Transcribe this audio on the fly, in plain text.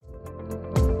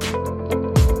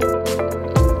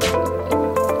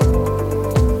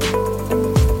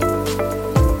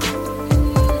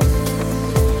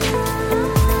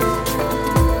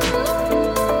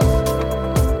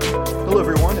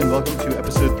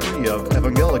3 of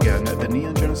Evangelion, the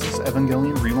Neon Genesis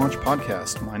Evangelion relaunch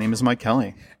podcast. My name is Mike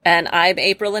Kelly. And I'm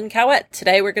April Lynn Cowett.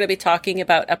 Today we're going to be talking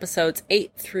about episodes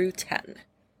 8 through 10.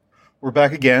 We're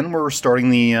back again. We're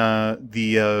starting the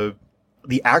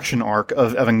action arc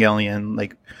of Evangelion,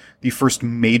 like the first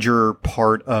major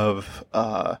part of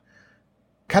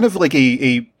kind of like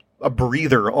a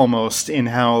breather almost in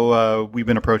how we've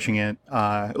been approaching it.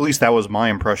 At least that was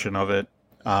my impression of it.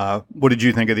 What did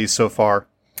you think of these so far?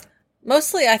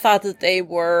 Mostly I thought that they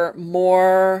were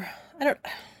more,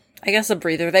 I guess a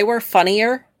breather. They were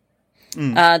funnier.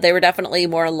 They were definitely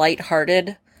more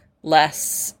lighthearted,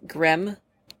 less grim.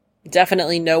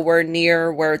 Definitely nowhere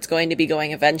near where it's going to be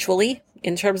going eventually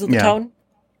in terms of the tone.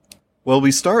 Well,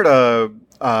 we start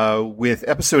with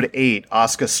episode 8,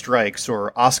 Asuka Strikes,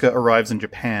 or Asuka Arrives in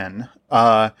Japan.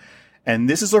 And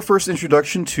this is our first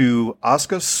introduction to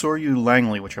Asuka Soryu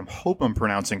Langley, which I hope I'm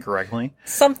pronouncing correctly.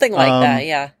 Something like that,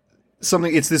 yeah.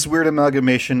 It's this weird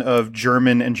amalgamation of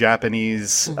German and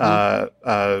Japanese like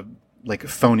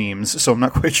phonemes, so I'm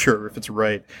not quite sure if it's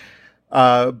right.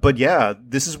 But yeah,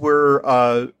 this is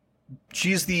where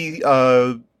she's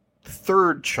the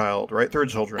third child, right? Third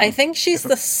children. I think she's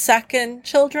the second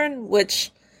children, which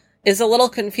is a little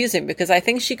confusing because I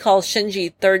think she calls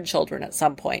Shinji third children at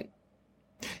some point.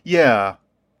 Yeah.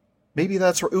 Maybe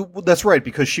that's right,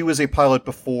 because she was a pilot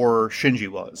before Shinji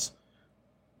was.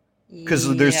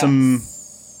 Because there's some...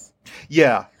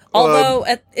 Yeah. Although,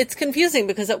 it's confusing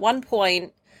because at one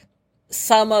point,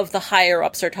 some of the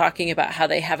higher-ups are talking about how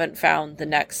they haven't found the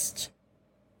next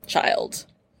child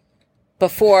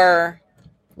before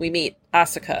we meet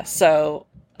Asuka, so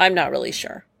I'm not really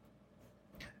sure.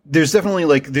 There's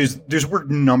definitely, there's weird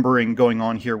numbering going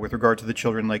on here with regard to the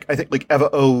children. I think,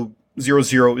 Eva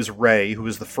 00 is Rei, who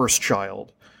is the first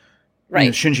child. Right.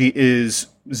 And Shinji is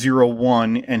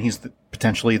 01, and he's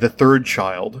potentially the third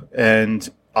child, and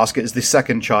Asuka is the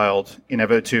second child in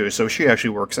Eva 2, so she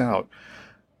actually works out.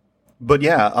 But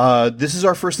yeah, this is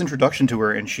our first introduction to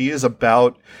her, and she is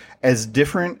about as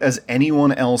different as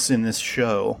anyone else in this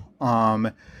show.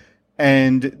 And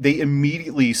they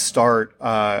immediately start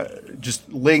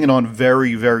just laying it on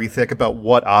very, very thick about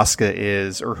what Asuka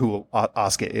is, or who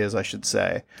Asuka is, I should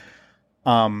say.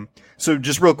 So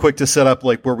just real quick to set up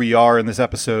where we are in this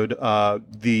episode,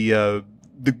 the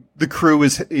crew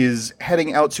is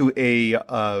heading out to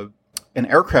an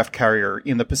aircraft carrier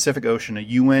in the Pacific Ocean, a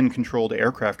UN-controlled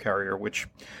aircraft carrier, which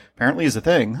apparently is a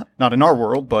thing, not in our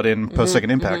world, but in post-Second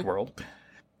Impact world.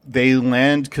 They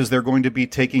land because they're going to be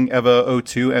taking Eva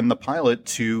 02 and the pilot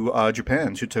to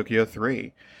Japan, to Tokyo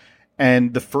 3.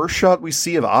 And the first shot we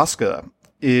see of Asuka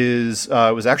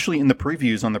was actually in the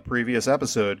previews on the previous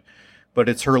episode, but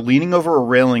it's her leaning over a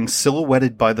railing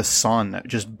silhouetted by the sun,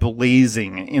 just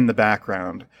blazing in the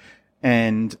background.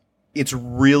 And it's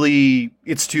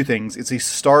two things. It's a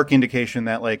stark indication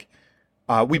that,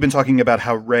 we've been talking about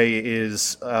how Rei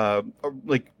is,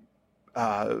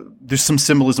 there's some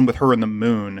symbolism with her and the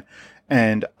moon,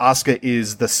 and Asuka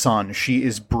is the sun. She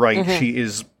is bright. She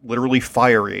is literally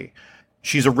fiery.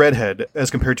 She's a redhead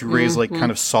as compared to Rei's kind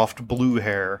of soft blue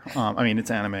hair. I mean, it's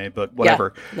anime, but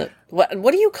whatever. Yeah.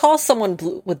 What do you call someone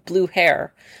with blue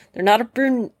hair? They're not a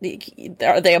brune.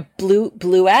 Are they a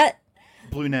bluette?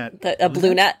 Brunette. A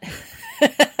brunette.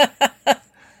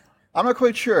 I'm not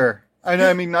quite sure.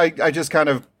 I just kind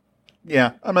of,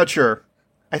 yeah, I'm not sure.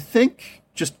 I think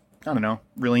just, I don't know,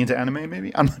 really into anime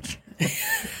maybe? I'm not sure.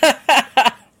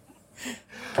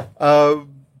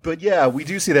 But yeah, we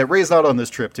do see that Rei's not on this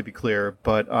trip, to be clear,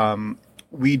 but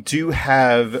we do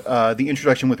have the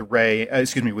introduction with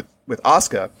with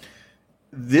Asuka.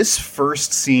 This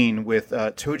first scene with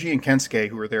Toji and Kensuke,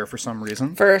 who are there for some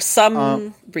reason. For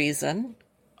some reason.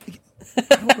 I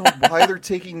don't know why they're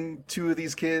taking two of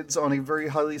these kids on a very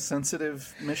highly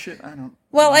sensitive mission.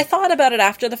 Well, I thought about it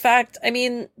after the fact. I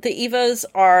mean, the Evas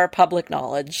are public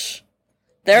knowledge.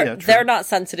 They're not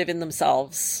sensitive in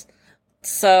themselves.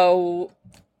 So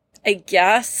I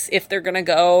guess if they're going to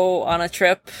go on a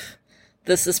trip,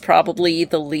 this is probably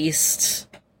the least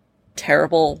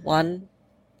terrible one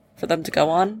for them to go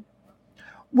on.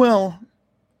 Well,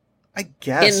 I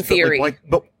guess. In theory.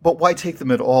 But why take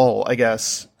them at all, I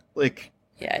guess?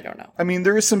 Yeah, I don't know. I mean,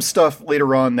 there is some stuff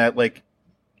later on that, maybe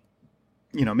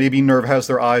NERV has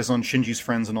their eyes on Shinji's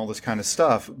friends and all this kind of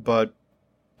stuff, but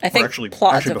I think actually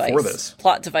plot before this.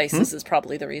 Plot devices is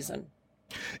probably the reason.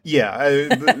 Yeah.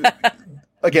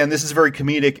 Again, this is very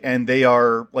comedic, and they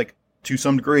are, to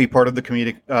some degree, part of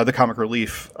the comic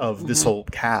relief of this whole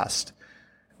cast.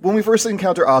 When we first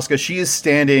encounter Asuka, she is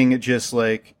standing just,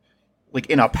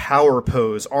 in a power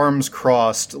pose, arms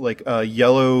crossed, a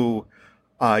yellow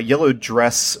yellow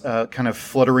dress kind of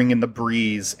fluttering in the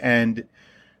breeze, and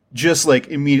just like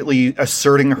immediately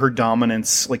asserting her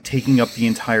dominance, like taking up the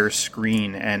entire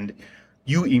screen, and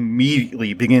you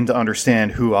immediately begin to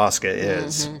understand who Asuka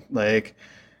is. Mm-hmm. Like,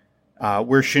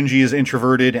 where Shinji is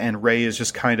introverted and Rei is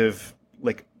just kind of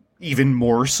like even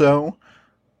more so.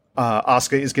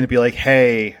 Asuka is going to be like,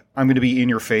 hey, I'm going to be in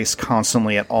your face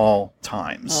constantly at all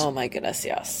times. Oh my goodness,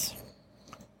 yes.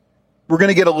 We're going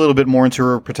to get a little bit more into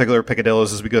her particular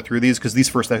picadillos as we go through these, because these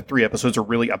first 3 episodes are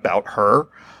really about her.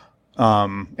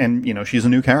 And, you know, she's a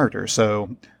new character.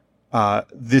 So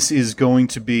this is going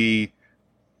to be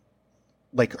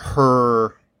like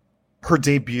her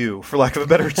debut, for lack of a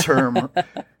better term.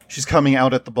 She's coming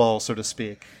out at the ball, so to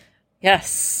speak.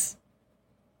 Yes.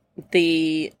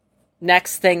 The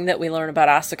next thing that we learn about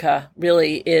Asuka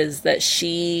really is that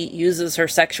she uses her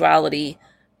sexuality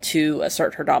to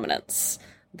assert her dominance.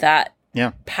 That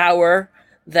power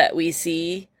that we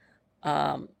see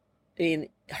in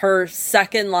her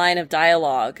second line of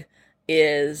dialogue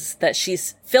is that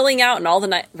she's filling out in all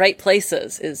the right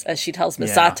places, is as she tells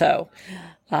Misato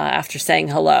after saying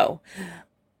hello.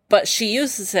 But she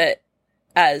uses it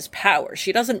as power.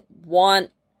 She doesn't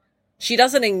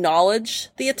acknowledge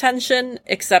the attention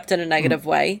except in a negative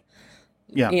way.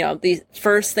 Yeah. You know, the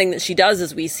first thing that she does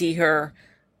is we see her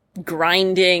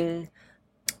grinding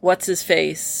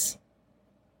what's-his-face,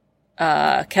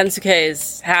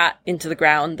 Kensuke's hat into the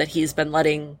ground that he's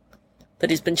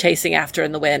been chasing after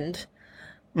in the wind.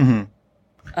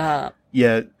 Mm-hmm.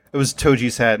 Yeah, it was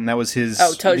Toji's hat, and that was his.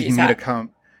 Oh, Toji's hat.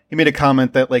 He made a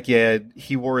comment that, like,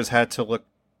 he wore his hat to look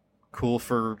cool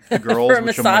for the girls. For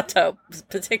Misato,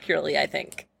 particularly, I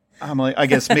think. I'm like, I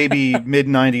guess maybe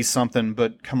mid-90s something,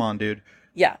 but come on, dude.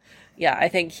 Yeah. Yeah, I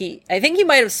think he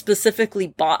might have specifically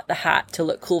bought the hat to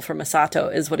look cool for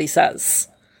Misato, is what he says.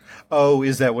 Oh,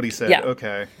 is that what he said? Yeah.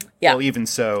 Okay. Yeah. Well, even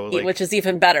so. Like... Which is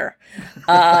even better,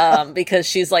 because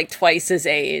she's like twice his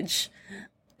age.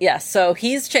 Yeah, so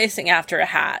he's chasing after a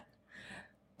hat.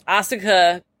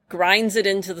 Asuka grinds it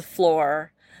into the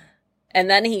floor, and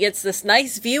then he gets this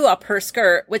nice view up her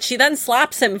skirt, which she then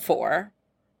slaps him for.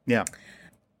 Yeah.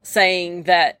 Saying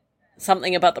that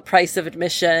something about the price of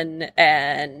admission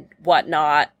and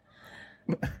whatnot.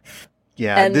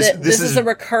 Yeah, and this is a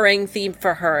recurring theme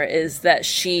for her, is that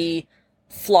she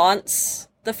flaunts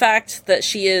the fact that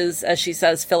she is, as she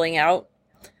says, filling out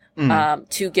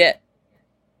to get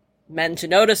men to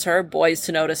notice her, boys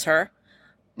to notice her,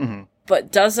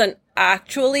 but doesn't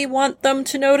actually want them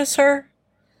to notice her.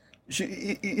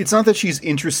 It's not that she's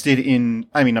interested in,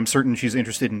 I mean, I'm certain she's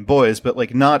interested in boys, but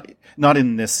like not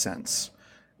in this sense.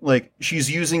 Like,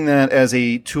 she's using that as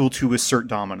a tool to assert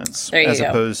dominance as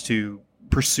opposed to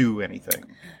pursue anything.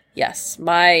 Yes,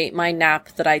 my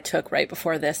nap that I took right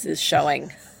before this is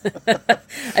showing.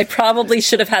 I probably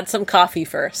should have had some coffee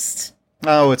first.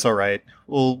 Oh, it's all right.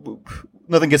 Well,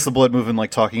 nothing gets the blood moving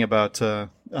like talking about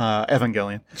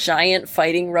Evangelion. Giant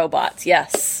fighting robots,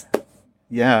 yes.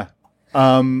 Yeah.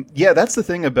 Yeah, that's the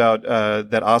thing about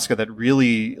that Asuka that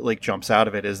really like jumps out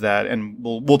of it, is that, and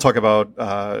we'll talk about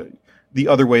the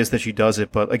other ways that she does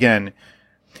it, but again,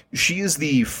 she is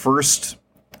the first,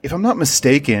 if I'm not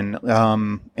mistaken,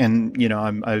 and you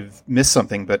know, I've missed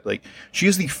something, but like, she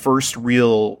is the first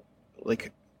real,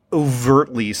 like,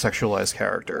 overtly sexualized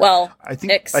character. Well, I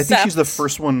think she's the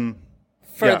first one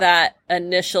for that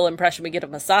initial impression we get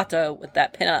of Misato with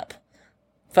that pinup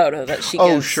photo that she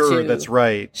gives to that's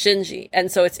right, Shinji.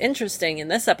 And so it's interesting in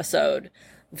this episode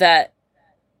that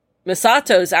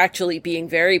Misato's actually being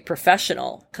very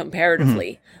professional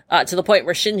comparatively, to the point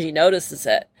where Shinji notices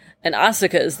it. And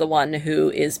Asuka is the one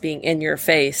who is being in your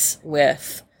face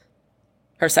with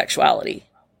her sexuality.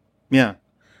 Yeah.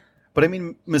 But I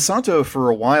mean, Misato for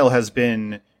a while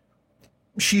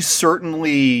she's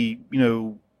certainly, you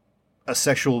know, a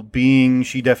sexual being.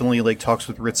 She definitely like talks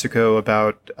with Ritsuko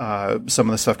about some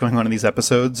of the stuff going on in these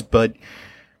episodes, but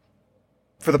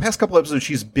for the past couple episodes,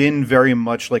 she's been very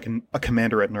much like a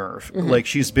commander at Nerve. Like,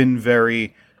 she's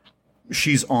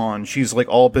like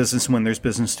all business when there's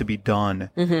business to be done.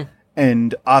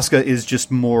 And Asuka is just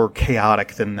more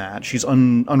chaotic than that. She's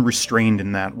unrestrained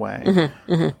in that way.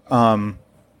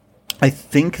 I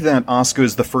think that Asuka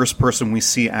is the first person we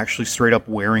see actually straight up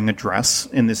wearing a dress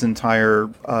in this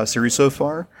entire series so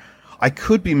far. I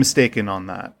could be mistaken on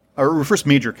that. Or first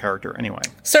major character, anyway.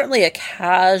 Certainly a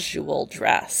casual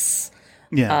dress.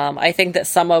 Yeah. I think that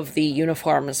some of the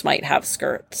uniforms might have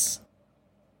skirts.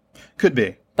 Could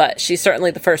be. But she's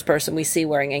certainly the first person we see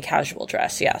wearing a casual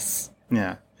dress, yes.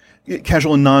 Yeah.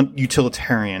 Casual and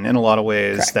non-utilitarian in a lot of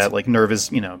ways. Correct. That, like, Nerve is,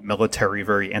 you know, military,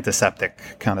 very antiseptic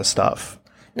kind of stuff.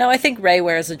 No, I think Rei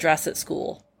wears a dress at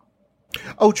school.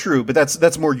 Oh, true, but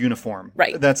that's more uniform.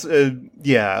 Right. That's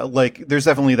yeah, like there's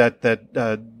definitely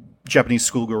that Japanese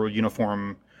schoolgirl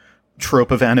uniform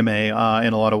trope of anime in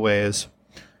a lot of ways.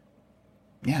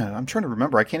 Yeah, I'm trying to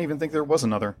remember. I can't even think there was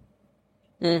another.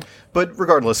 But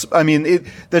regardless, I mean,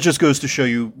 that just goes to show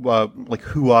you like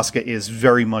who Asuka is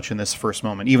very much in this first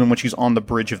moment. Even when she's on the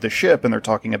bridge of the ship and they're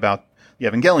talking about the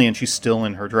Evangelion, she's still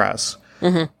in her dress.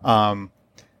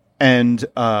 And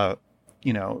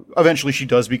you know, eventually she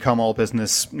does become all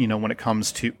business. You know, when it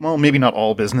comes to, well, maybe not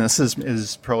all business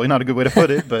is probably not a good way to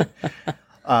put it, but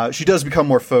she does become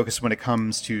more focused when it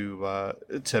comes to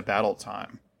battle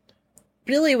time.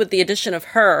 Really, with the addition of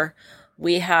her,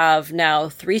 we have now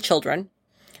 3 children.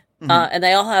 And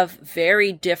they all have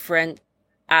very different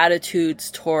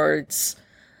attitudes towards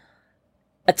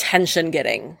attention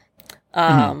getting.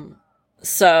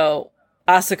 So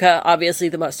Asuka, obviously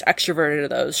the most extroverted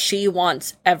of those, she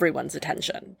wants everyone's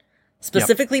attention.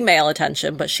 Specifically male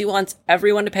attention, but she wants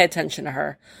everyone to pay attention to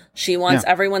her. She wants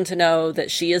everyone to know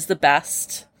that she is the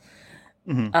best.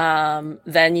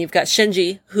 Then you've got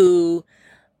Shinji, who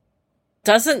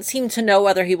doesn't seem to know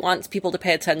whether he wants people to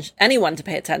pay attention, anyone to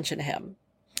pay attention to him.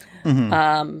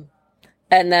 And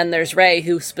then there's Rei,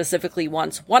 who specifically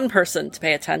wants one person to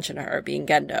pay attention to her, being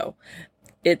Gendo.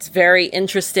 It's very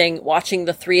interesting watching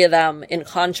the 3 of them in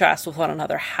contrast with one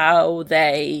another, how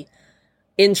they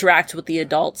interact with the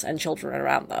adults and children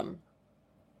around them.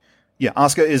 Yeah,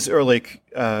 Asuka is, or like,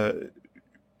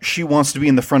 she wants to be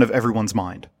in the front of everyone's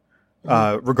mind,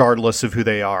 regardless of who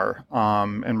they are,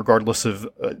 and regardless of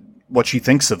what she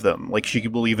thinks of them. Like, she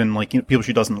could believe in, like, you know, people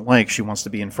she doesn't like, she wants to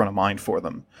be in front of mind for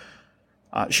them.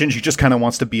 Shinji just kind of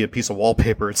wants to be a piece of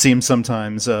wallpaper. It seems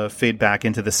sometimes fade back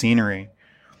into the scenery.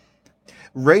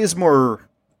 Rei is more...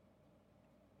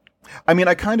 I mean,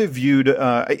 I kind of viewed...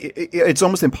 it's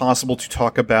almost impossible to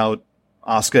talk about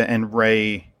Asuka and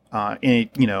Rei,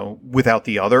 you know, without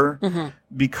the other,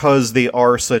 because they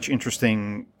are such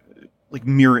interesting, like,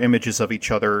 mirror images of each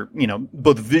other, you know,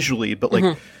 both visually, but,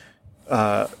 like...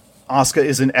 Asuka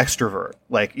is an extrovert,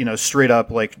 like, you know, straight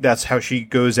up, like, that's how she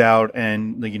goes out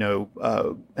and, you know,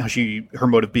 how her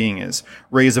mode of being is.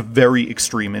 Rei is a very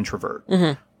extreme introvert.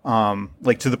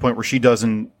 Like, to the point where she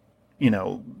doesn't, you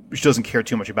know, she doesn't care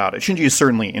too much about it. Shinji is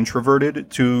certainly introverted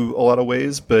to a lot of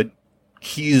ways, but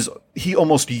he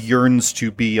almost yearns to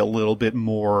be a little bit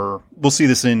more, we'll see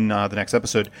this in the next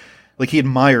episode, like, he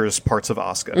admires parts of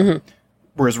Asuka.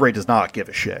 Whereas Rei does not give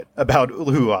a shit about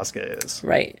who Asuka is.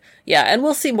 Right. Yeah, and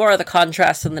we'll see more of the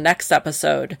contrast in the next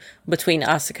episode between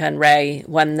Asuka and Rei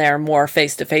when they're more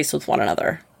face-to-face with one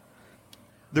another.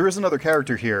 There is another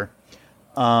character here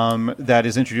that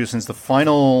is introduced as the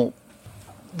final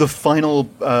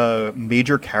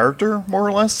major character, more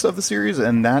or less, of the series,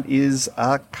 and that is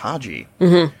Kaji,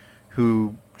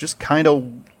 who just kind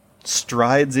of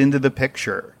strides into the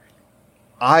picture.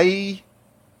 I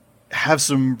have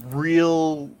some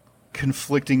real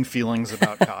conflicting feelings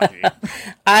about Kaji.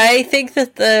 I think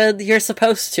that you're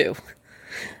supposed to.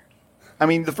 I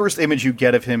mean, the first image you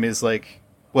get of him is like,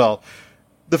 well,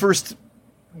 the first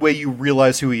way you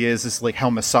realize who he is like how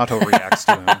Misato reacts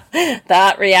to him.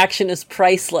 That reaction is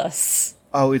priceless.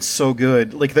 Oh, it's so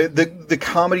good. Like the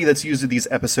comedy that's used in these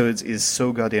episodes is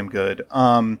so goddamn good.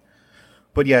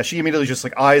 But yeah, she immediately just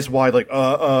like eyes wide, like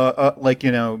like,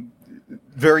 you know,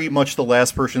 very much the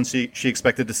last person she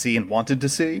expected to see and wanted to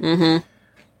see.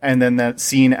 And then that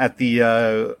scene at the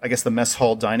I guess the mess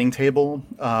hall dining table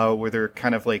where they're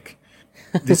kind of like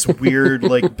this weird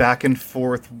like back and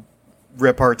forth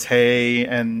repartee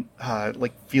and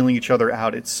like feeling each other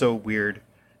out. It's so weird.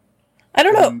 I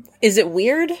don't know. Is it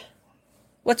weird?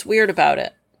 What's weird about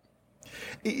it?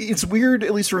 It's weird,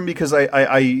 at least for me, because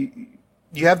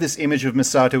you have this image of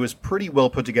Misato is pretty well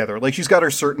put together. Like, she's got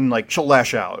her certain, like, she'll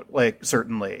lash out, like,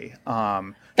 certainly.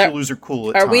 She'll lose her cool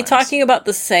at times. Are we talking about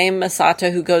the same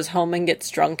Misato who goes home and gets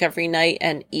drunk every night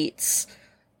and eats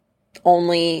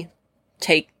only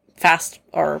fast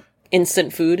or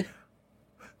instant food?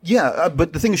 Yeah,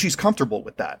 but the thing is, she's comfortable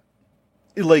with that.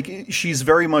 Like, she's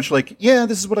very much like, yeah,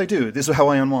 this is what I do. This is how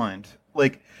I unwind.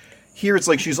 Like, here it's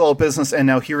like she's all business, and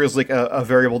now here is, like, a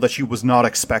variable that she was not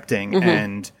expecting,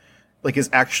 and... like, is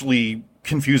actually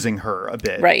confusing her a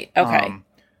bit. Right, okay.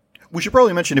 We should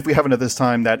probably mention, if we haven't at this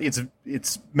time, that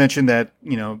it's mentioned that,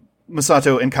 you know,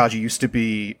 Misato and Kaji used to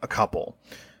be a couple.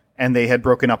 And they had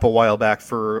broken up a while back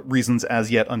for reasons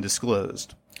as yet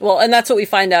undisclosed. Well, and that's what we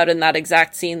find out in that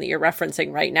exact scene that you're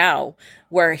referencing right now,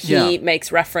 where he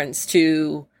makes reference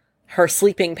to her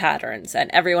sleeping patterns, and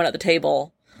everyone at the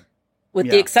table, with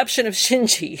the exception of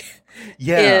Shinji,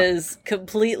 is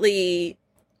completely...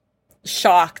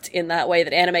 shocked in that way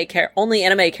that only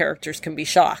anime characters can be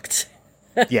shocked.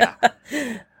 Yeah.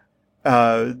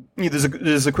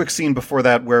 There's a quick scene before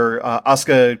that where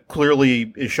Asuka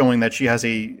clearly is showing that she has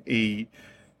a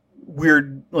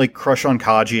weird like crush on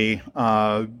Kaji,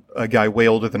 a guy way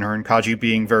older than her, and Kaji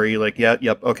being very like, yeah,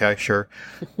 yep, okay, sure.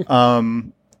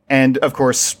 And of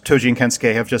course, Toji and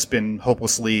Kensuke have just been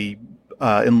hopelessly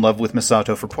in love with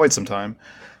Misato for quite some time.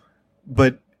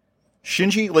 But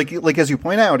Shinji, like as you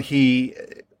point out, he's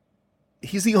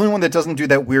the only one that doesn't do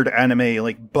that weird anime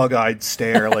like bug-eyed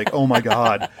stare, like oh my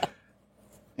god.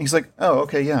 And he's like, oh,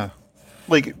 okay, yeah.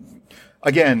 Like,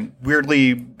 again,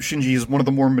 weirdly, Shinji is one of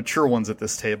the more mature ones at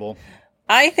this table.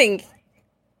 I think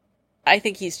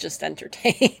he's just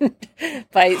entertained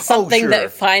by something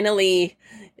that finally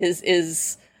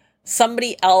is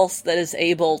somebody else that is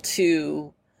able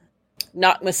to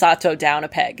knock Misato down a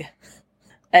peg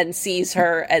and sees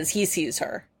her as he sees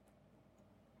her.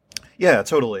 Yeah,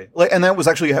 totally. Like, and that was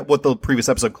actually what the previous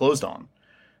episode closed on.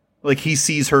 Like, he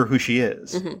sees her who she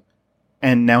is. Mm-hmm.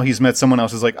 And now he's met someone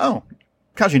else who's like, oh,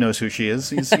 Kaji knows who she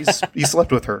is. He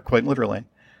slept with her, quite literally.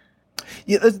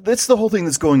 Yeah, that's the whole thing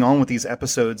that's going on with these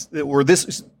episodes.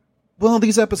 These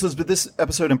episodes, but this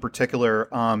episode in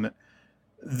particular,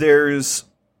 there's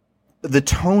the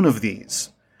tone of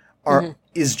these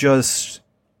is just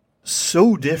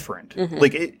so different. Mm-hmm.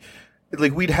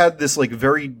 Like we'd had this like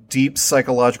very deep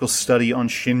psychological study on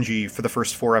Shinji for the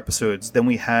first 4 episodes. Then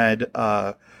we had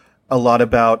a lot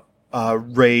about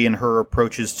Rei and her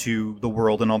approaches to the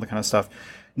world and all that kind of stuff.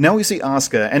 Now we see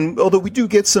Asuka, and although we do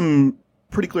get some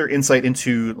pretty clear insight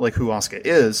into like who Asuka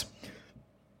is,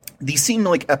 these seem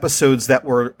like episodes that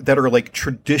are like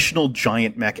traditional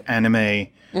giant mech anime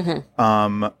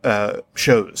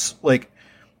shows. Like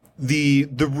the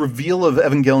reveal of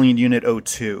Evangelion Unit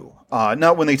 02.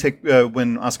 Not when when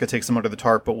Asuka takes them under the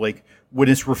tarp, but like when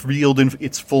it's revealed in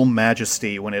its full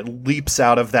majesty, when it leaps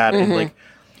out of that and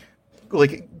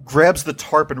like grabs the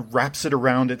tarp and wraps it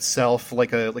around itself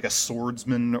like a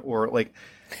swordsman, or like,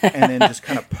 and then just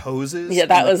kind of poses. Yeah,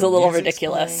 that was a little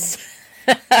ridiculous.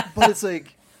 But it's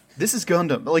like, this is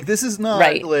Gundam. Like, this is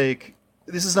not like,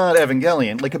 this is not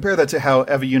Evangelion. Like, compare that to how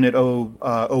Eva Unit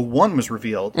 01 was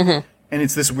revealed, and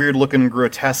it's this weird looking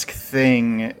grotesque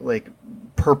thing, like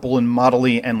purple and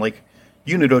modelly, and like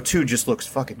Unit 02 just looks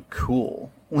fucking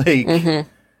cool. Like.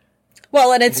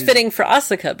 Well, and it's fitting for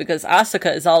Asuka, because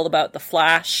Asuka is all about the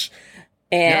flash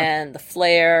and the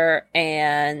flare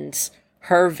and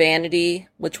her vanity,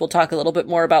 which we'll talk a little bit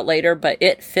more about later, but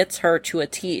it fits her to a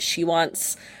T. She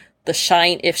wants the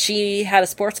shine. If she had a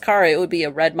sports car, it would be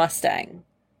a red Mustang.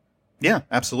 Yeah,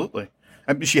 absolutely.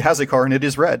 I mean, she has a car and it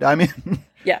is red. I mean...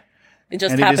 Yeah. It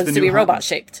just happens to be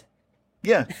robot-shaped.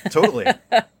 Yeah, totally.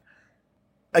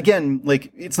 Again,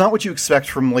 like, it's not what you expect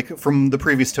from the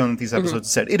previous tone that these episodes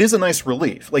said. It is a nice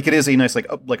relief. Like, it is a nice, like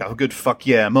a good fuck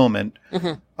yeah moment.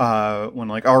 When,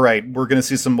 like, all right, we're going to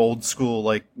see some old school,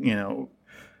 like, you know,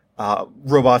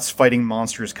 robots fighting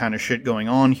monsters kind of shit going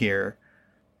on here.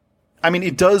 I mean,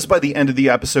 it does, by the end of the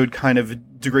episode, kind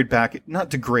of degrade back. Not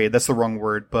degrade, that's the wrong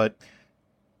word, but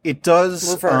it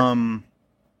does...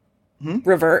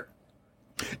 Revert.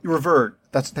 Revert.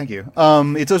 Thank you.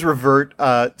 It does revert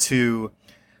to...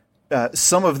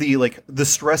 some of the like the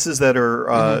stresses that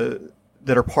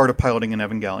are part of piloting an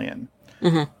Evangelion,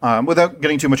 without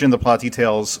getting too much into the plot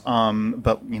details.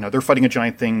 But you know, they're fighting a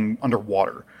giant thing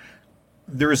underwater.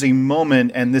 There is a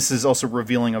moment, and this is also very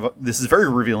revealing of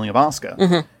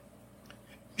Asuka.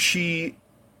 She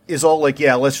is all like,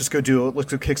 "Yeah, let's just go do it. Let's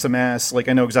go kick some ass. Like,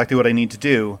 I know exactly what I need to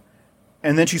do."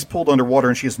 And then she's pulled underwater,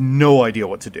 and she has no idea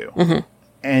what to do,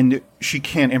 and she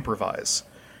can't improvise.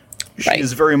 She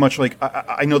is very much like,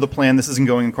 I know the plan, this isn't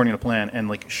going according to plan. And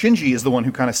like, Shinji is the one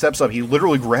who kind of steps up. He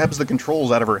literally grabs the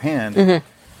controls out of her hand. And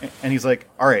he's like,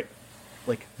 all right,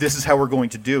 like, this is how we're going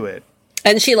to do it.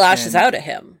 And she lashes out at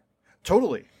him.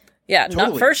 Totally. Yeah,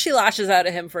 totally. First she lashes out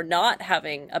at him for not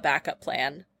having a backup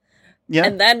plan. Yeah.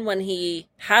 And then when he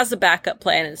has a backup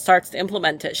plan and starts to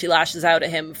implement it, she lashes out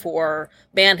at him for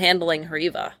manhandling her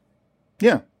Eva.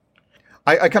 Yeah.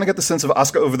 I kind of get the sense of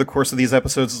Asuka over the course of these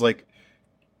episodes is like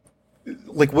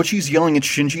what she's yelling at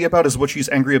Shinji about is what she's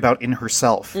angry about in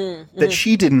herself. That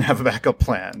she didn't have a backup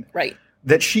plan. Right.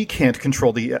 That she can't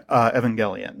control the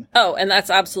Evangelion. Oh, and that's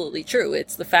absolutely true.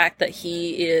 It's the fact that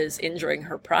he is injuring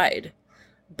her pride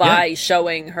by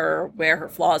showing her where her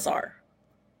flaws are.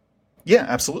 Yeah,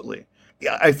 absolutely.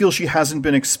 Yeah, I feel she hasn't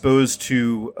been exposed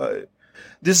to...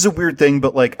 this is a weird thing,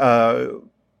 but like...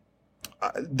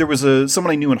 there was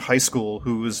someone I knew in high school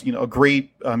who was, you know, a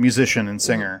great musician and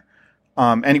singer.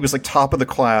 And he was like top of the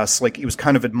class, like he was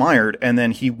kind of admired. And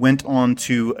then he went on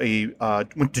to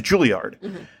went to Juilliard,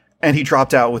 and he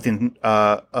dropped out within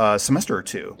a semester or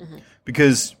two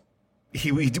because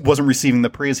he wasn't receiving the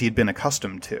praise he had been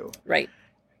accustomed to. Right.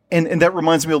 And that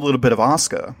reminds me a little bit of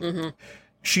Asuka. Mm-hmm.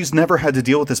 She's never had to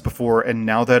deal with this before, and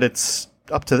now that it's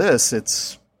up to this,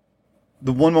 it's...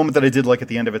 The one moment that I did like at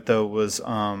the end of it, though, was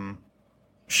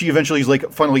she eventually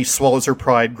finally swallows her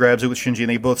pride, grabs it with Shinji, and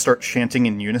they both start chanting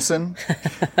in unison.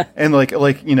 And they're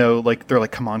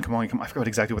like, come on. I forgot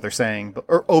exactly what they're saying.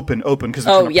 Or open, because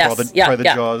they're trying to pry the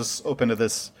jaws open to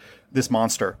this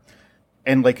monster.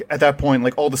 And at that point,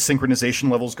 all the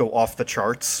synchronization levels go off the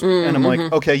charts. And I'm like,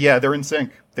 okay, yeah, they're in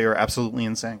sync. They are absolutely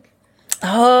in sync.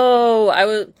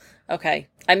 Oh, okay.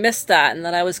 I missed that, and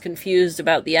then I was confused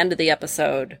about the end of the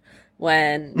episode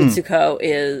when Mitsuko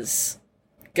is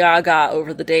gaga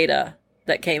over the data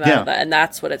that came out of that, and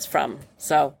that's what it's from.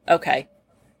 So, okay.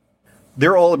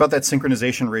 They're all about that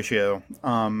synchronization ratio.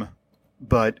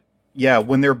 But, yeah,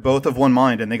 when they're both of one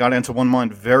mind, and they got into one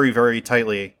mind very, very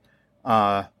tightly,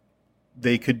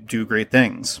 they could do great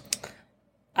things.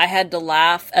 I had to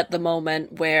laugh at the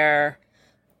moment where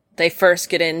they first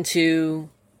get into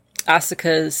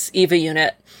Asuka's EVA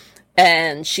unit,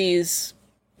 and she's,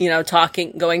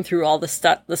 going through all the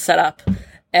setup,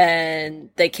 and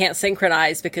they can't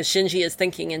synchronize because Shinji is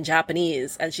thinking in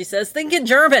Japanese, and she says, think in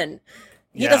German.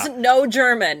 He doesn't know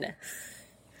German.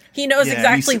 He knows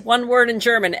exactly one word in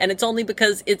German, and it's only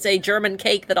because it's a German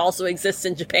cake that also exists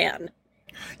in Japan.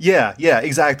 Yeah,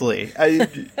 exactly.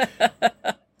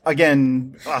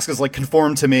 Again, Asuka's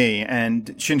conform to me, and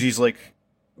Shinji's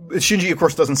Shinji, of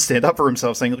course, doesn't stand up for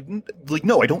himself, saying,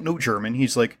 no, I don't know German.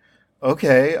 He's like,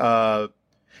 okay.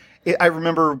 I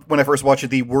remember when I first watched it,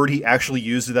 the word he actually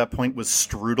used at that point was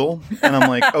strudel, and I'm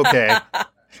like, okay.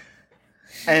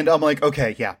 And I'm like,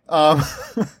 okay, yeah.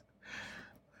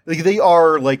 They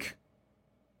are,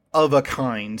 of a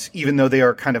kind, even though they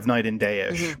are kind of night and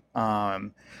day-ish. Mm-hmm.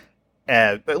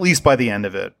 At least by the end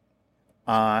of it.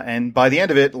 And by the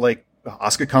end of it,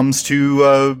 Asuka comes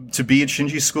to be at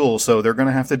Shinji's school, so they're going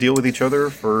to have to deal with each other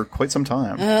for quite some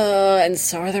time. And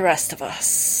so are the rest of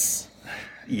us.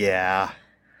 Yeah.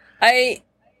 I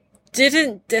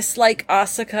didn't dislike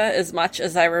Asuka as much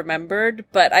as I remembered,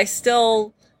 but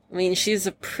she's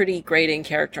a pretty grating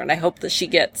character, and I hope that she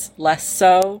gets less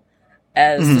so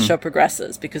as the show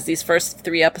progresses, because these first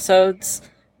 3 episodes,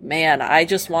 man, I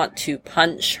just want to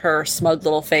punch her smug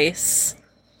little face.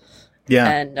 Yeah.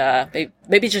 And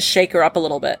maybe just shake her up a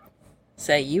little bit.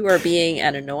 Say, you are being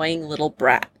an annoying little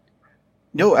brat.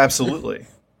 No, absolutely.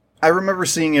 I remember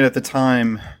seeing it at the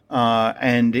time,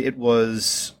 and it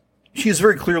was... She's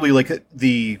very clearly,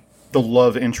 the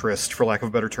love interest, for lack of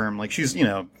a better term. She's,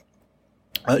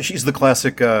 she's the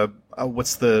classic,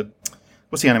 what's the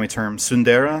anime term?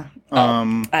 Tsundere?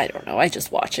 I don't know. I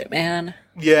just watch it, man.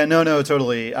 Yeah, no,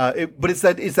 totally. But it's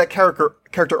that character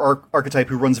archetype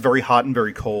who runs very hot and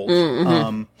very cold.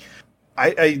 Mm-hmm.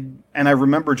 I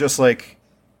remember just God,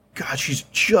 she's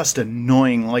just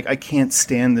annoying. I can't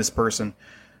stand this person.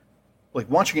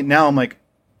 Watching it now, I'm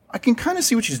I can kind of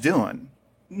see what she's doing.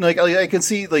 I can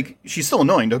see she's still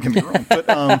annoying. Don't get me wrong, but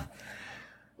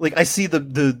I see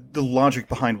the logic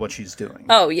behind what she's doing.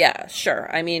 Oh yeah, sure.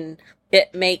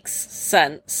 It makes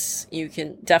sense. You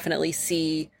can definitely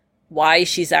see why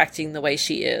she's acting the way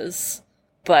she is,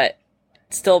 but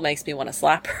it still makes me want to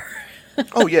slap her.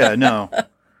 Oh yeah, no.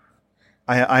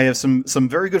 I have some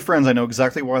very good friends. I know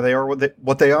exactly why they are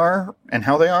what they are and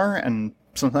how they are, and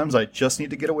sometimes I just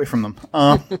need to get away from them.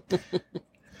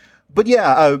 But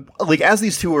yeah, as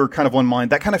these two are kind of one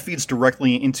mind, that kind of feeds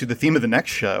directly into the theme of the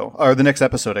next show, or the next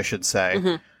episode, I should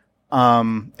say.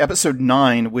 Mm-hmm. Episode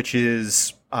 9, which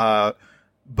is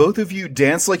both of you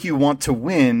dance like you want to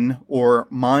win, or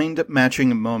mind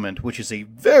matching moment, which is a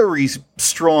very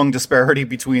strong disparity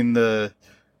between the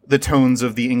tones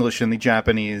of the English and the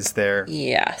Japanese there.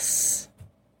 Yes.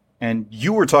 And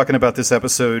you were talking about this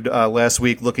episode last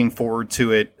week, looking forward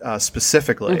to it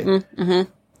specifically. Mm-hmm,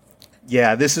 mm-hmm.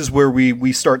 Yeah, this is where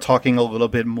we start talking a little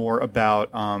bit more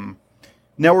about... now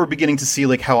we're beginning to see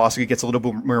how Asuka gets a little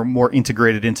bit more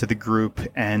integrated into the group,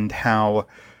 and how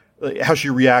she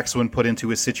reacts when put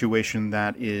into a situation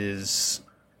that is...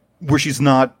 where she's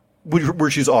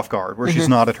off guard, where she's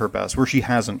not at her best, where she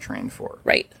hasn't trained for.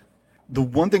 Right. The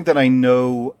one thing that I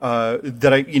know,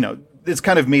 it's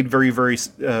kind of made very, very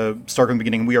stark in the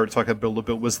beginning, we already talked about it a little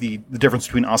bit, was the difference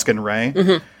between Asuka and Rei.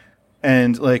 Mm-hmm.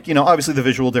 And, obviously the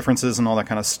visual differences and all that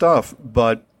kind of stuff,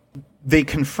 but they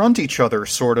confront each other,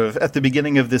 sort of, at the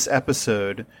beginning of this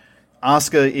episode.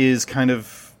 Asuka is kind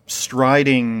of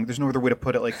striding, there's no other way to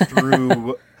put it,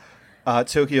 through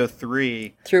Tokyo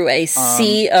 3. Through a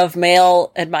sea of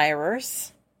male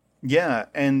admirers. Yeah,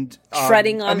 and...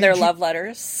 shredding on their love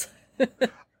letters.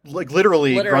 Like,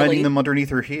 literally grinding them underneath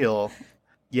her heel.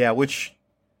 Yeah, which...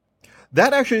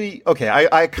 That actually... Okay,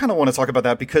 I kind of want to talk about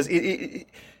that because it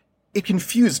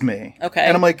confused me. Okay.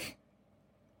 And I'm like...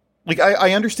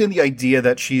 I understand the idea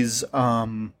that she's...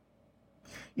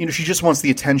 she just wants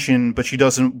the attention, but she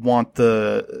doesn't want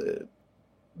the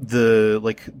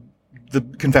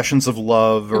confessions of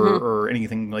love or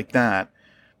anything like that.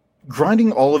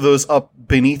 Grinding all of those up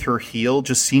beneath her heel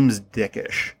just seems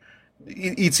dickish.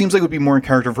 It seems like it would be more in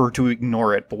character for her to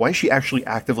ignore it, but why is she actually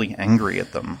actively angry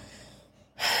at them?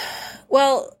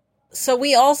 Well, so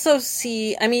we also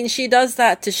see, I mean, she does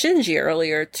that to Shinji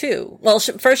earlier, too. Well,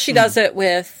 first she does it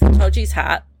with Toji's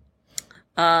hat.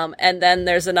 And then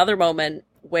there's another moment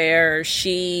where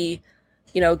she,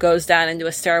 goes down into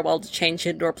a stairwell to change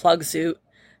into her plug suit.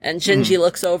 And Shinji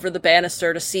looks over the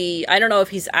banister to see, I don't know if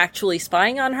he's actually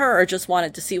spying on her or just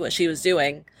wanted to see what she was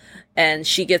doing. And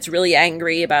she gets really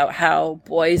angry about how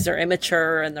boys are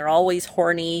immature and they're always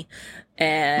horny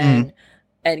and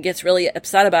gets really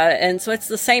upset about it. And so it's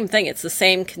the same thing. It's the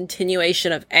same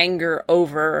continuation of anger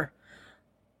over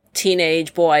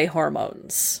teenage boy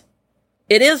hormones.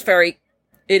 It is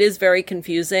very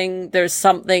confusing. There's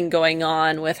something going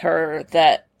on with her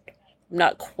that I'm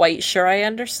not quite sure I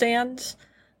understand.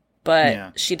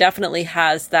 But she definitely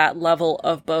has that level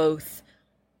of both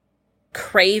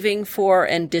craving for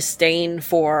and disdain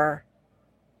for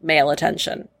male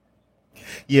attention.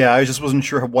 Yeah, I just wasn't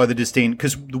sure why the disdain,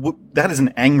 because that is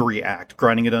an angry act,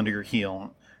 grinding it under your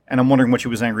heel. And I'm wondering what she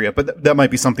was angry at. But that might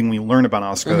be something we learn about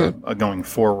Asuka going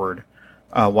forward.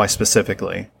 Why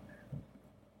specifically?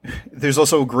 There's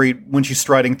also a great, when she's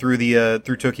striding through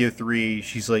through Tokyo 3,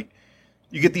 she's like,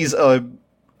 you get these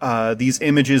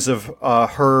images of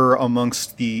her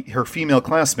amongst her female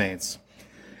classmates,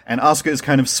 and Asuka is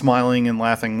kind of smiling and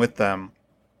laughing with them.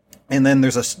 And then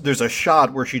there's a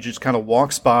shot where she just kind of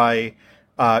walks by.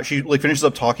 She finishes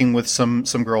up talking with some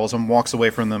girls and walks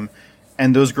away from them,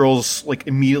 and those girls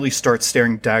immediately start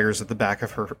staring daggers at the back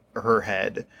of her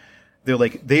head.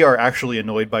 They are actually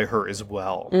annoyed by her as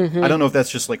well. I don't know if that's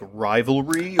just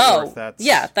rivalry or if that's...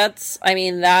 Yeah,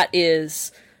 that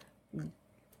is...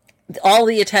 All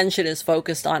the attention is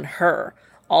focused on her.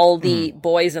 All the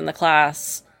boys in the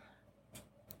class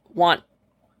want,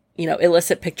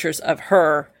 illicit pictures of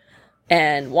her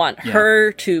and want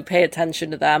her to pay attention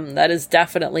to them. That is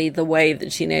definitely the way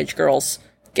that teenage girls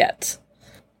get.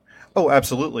 Oh,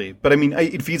 absolutely. But I mean,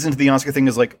 it feeds into the Asuka thing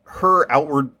is her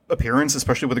outward appearance,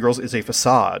 especially with the girls, is a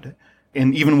facade.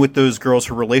 And even with those girls,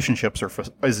 her relationships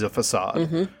is a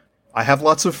facade. I have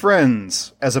lots of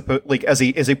friends as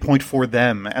a point for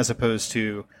them, as opposed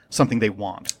to something they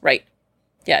want. Right.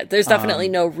 Yeah, there's definitely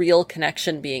no real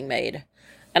connection being made.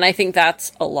 And I think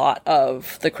that's a lot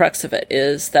of the crux of it,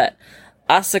 is that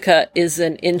Asuka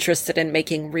isn't interested in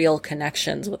making real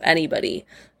connections with anybody.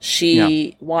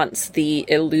 She wants the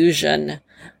illusion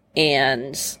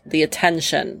and the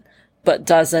attention, but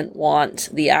doesn't want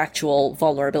the actual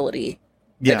vulnerability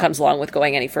that comes along with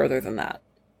going any further than that.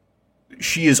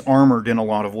 She is armored in a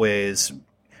lot of ways.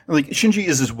 Shinji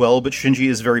is as well, but Shinji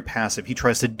is very passive. He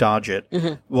tries to dodge it,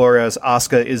 whereas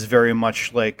Asuka is very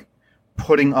much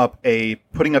putting up a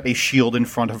shield in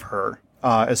front of her,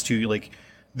 as to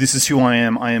this is who I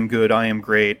am good, I am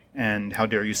great, and how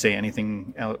dare you say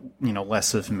anything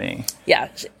less of me. Yeah,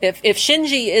 if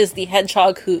Shinji is the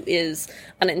hedgehog who is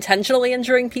unintentionally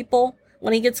injuring people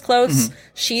when he gets close,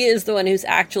 she is the one who's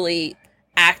actually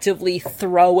actively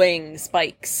throwing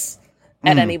spikes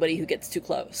at anybody who gets too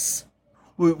close.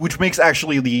 Which makes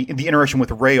actually the interaction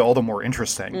with Rei all the more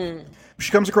interesting.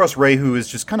 She comes across Rei, who is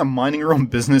just kind of minding her own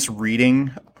business,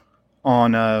 reading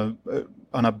on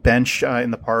a bench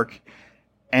in the park,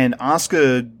 and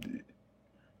Asuka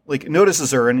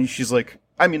notices her, and she's like,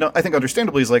 I think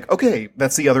understandably, is okay,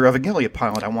 that's the other Evangelion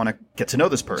pilot. I want to get to know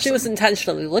this person. She was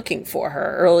intentionally looking for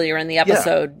her earlier in the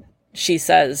episode. Yeah. She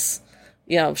says,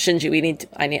 Shinji,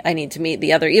 I need to meet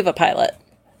the other EVA pilot.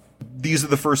 These are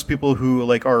the first people who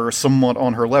are somewhat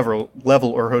on her level,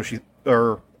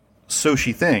 or so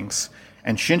she thinks.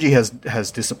 And Shinji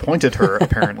has disappointed her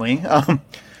apparently.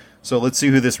 So let's see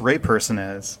who this Rei person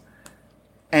is.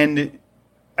 And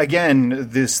again,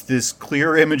 this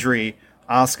clear imagery.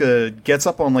 Asuka gets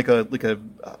up on a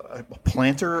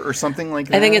planter or something like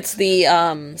that. I think it's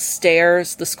the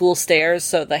stairs, the school stairs.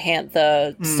 So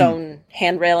the stone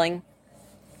hand railing.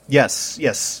 Yes.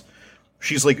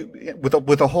 She's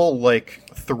with a whole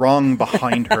throng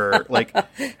behind her,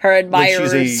 her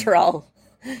admirers are all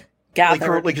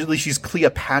gathered. She's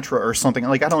Cleopatra or something.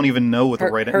 I don't even know what the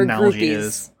right analogy groupies.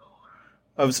 is.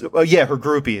 Her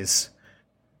groupies.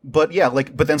 But yeah,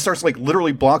 but then starts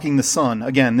literally blocking the sun.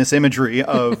 Again, this imagery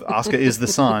of Asuka is the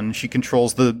sun. She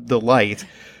controls the light.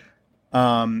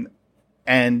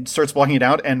 And starts blocking it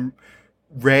out. And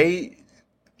Rey,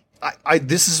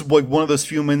 this is one of those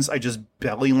few moments I just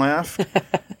belly laugh.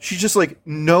 She's just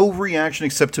no reaction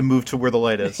except to move to where the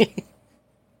light is.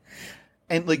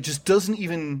 And just doesn't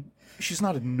even, she's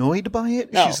not annoyed by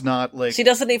it. No. She's not she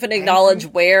doesn't even acknowledge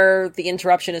where the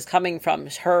interruption is coming from.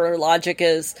 Her logic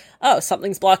is, oh,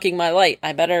 something's blocking my light.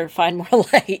 I better find more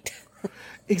light.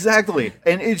 Exactly.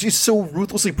 And it's just so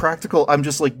ruthlessly practical. I'm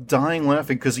just dying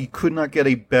laughing because you could not get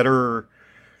a better,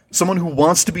 someone who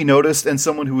wants to be noticed and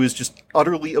someone who is just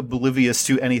utterly oblivious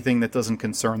to anything that doesn't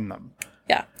concern them.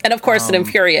 Yeah. And of course it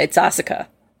infuriates Asuka.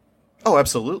 Oh,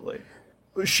 absolutely.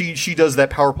 She does that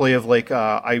power play of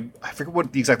I forget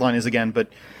what the exact line is again, but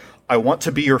I want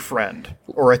to be your friend,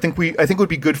 or I think it would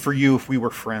be good for you if we were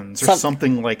friends, or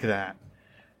something like that.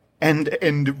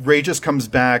 And Rey just comes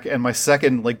back, and my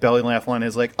second belly laugh line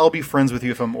is I'll be friends with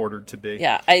you if I'm ordered to be.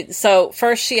 Yeah. So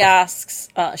first she asks,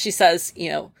 she says,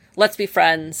 let's be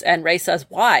friends, and Rey says,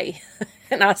 why?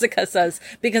 And Asuka says,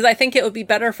 because I think it would be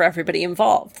better for everybody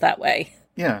involved that way.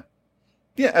 Yeah.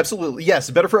 Yeah, absolutely. Yes,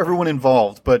 better for everyone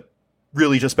involved, but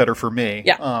really just better for me.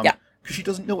 Yeah, because she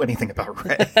doesn't know anything about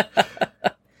Rey.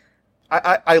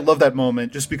 I love that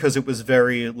moment just because it was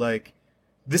very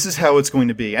this is how it's going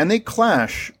to be. And they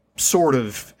clash sort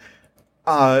of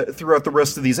throughout the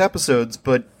rest of these episodes,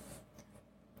 but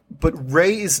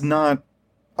Rey is not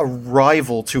a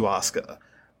rival to Asuka.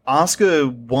 Asuka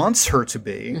wants her to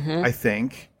be, I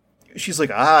think. She's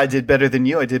I did better than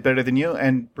you,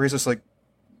 and Rey's just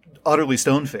utterly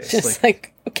stone-faced. Just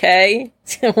okay,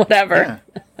 whatever.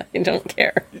 Yeah. I don't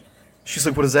care. She's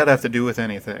what does that have to do with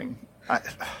anything?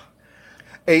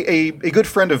 A good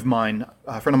friend of mine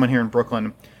here in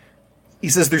Brooklyn, he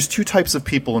says there's two types of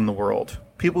people in the world.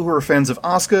 People who are fans of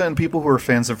Asuka and people who are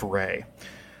fans of Rey.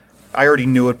 I already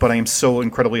knew it, but I am so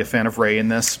incredibly a fan of Rey in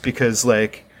this because,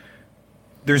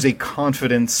 there's a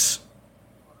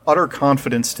utter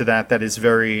confidence to that is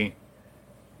very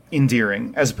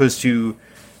endearing, as opposed to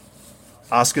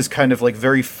Asuka's kind of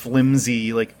very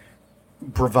flimsy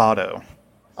bravado.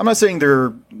 I'm not saying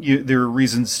there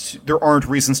aren't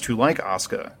reasons to like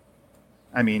Asuka.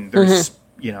 I mean, there's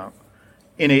in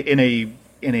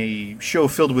a show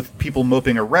filled with people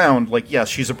moping around, yes,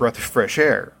 she's a breath of fresh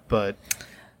air, but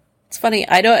it's funny.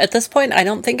 At this point I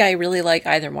don't think I really like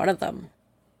either one of them.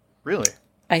 Really?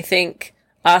 I think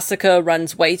Asuka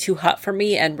runs way too hot for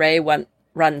me, and Rey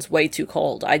runs way too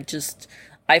cold.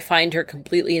 I find her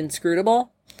completely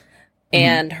inscrutable,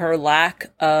 and her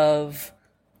lack of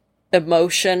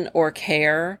emotion or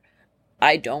care,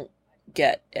 I don't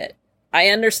get it. I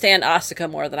understand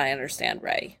Asuka more than I understand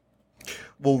Rey.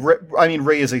 Well,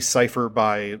 Rey is a cipher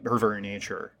by her very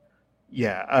nature.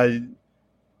 Yeah,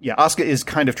 Asuka is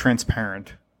kind of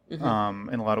transparent. In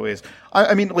a lot of ways.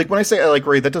 I mean, when I say I like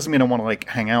Rey, that doesn't mean I want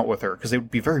to hang out with her, because it would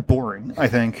be very boring, I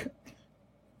think.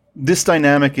 This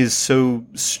dynamic is so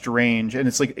strange, and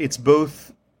it's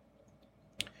both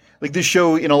this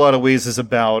show in a lot of ways is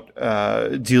about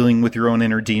dealing with your own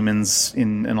inner demons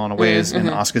in a lot of ways, and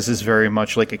Asuka's is very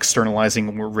much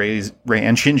externalizing, where Rey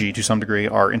and Shinji to some degree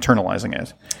are internalizing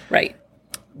it. Right.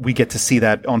 We get to see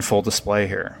that on full display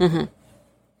here.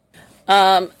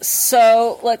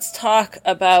 So let's talk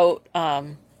about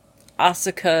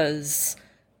Asuka's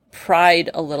pride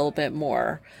a little bit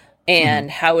more, and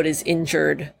how it is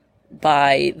injured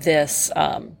by this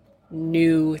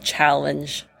new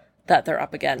challenge that they're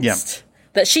up against,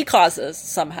 that she causes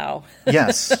somehow.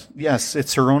 yes,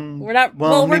 it's her own. We're not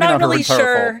really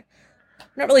sure.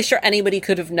 We're not really sure anybody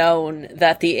could have known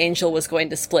that the angel was going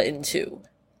to split in two.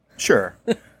 Sure.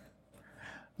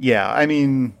 Yeah, I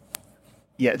mean.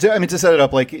 Yeah, to set it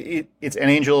up, it's an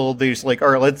angel. They're just all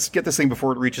right, let's get this thing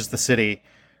before it reaches the city.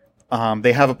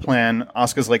 They have a plan.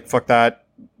 Asuka's fuck that,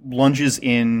 lunges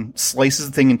in, slices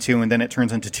the thing in two, and then it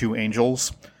turns into two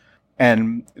angels.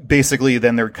 And basically,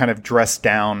 then they're kind of dressed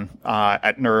down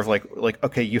at Nerve,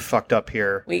 okay, you fucked up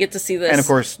here. We get to see this, and of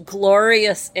course,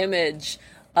 glorious image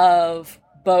of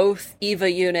both EVA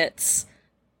units,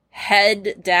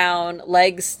 head down,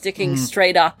 legs sticking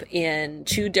straight up in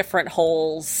two different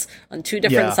holes on two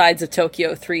different sides of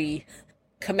Tokyo 3.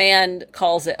 Command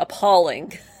calls it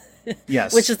appalling.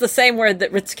 Yes. Which is the same word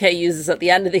that Ritsuke uses at the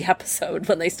end of the episode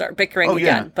when they start bickering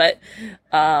again. But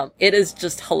it is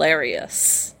just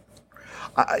hilarious.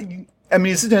 I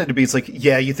mean, it's intended to be,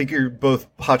 you think you're both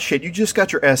hot shit. You just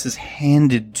got your asses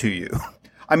handed to you.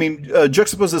 I mean,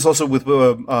 juxtapose this also with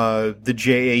the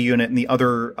JA unit and the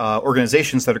other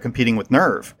organizations that are competing with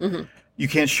Nerve. You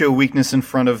can't show weakness in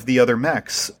front of the other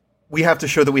mechs. we have to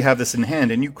show that we have this in hand,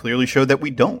 and you clearly showed that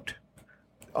we don't.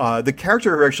 The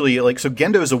character actually, like, so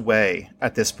Gendo's away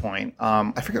at this point.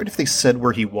 I forget if they said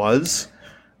where he was.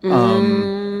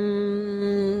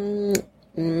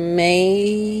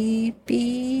 Maybe,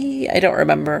 I don't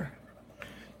remember.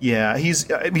 Yeah, he's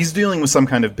dealing with some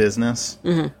kind of business.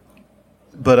 Mm-hmm.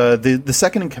 But the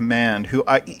second in command,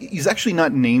 he's actually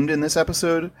not named in this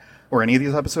episode or any of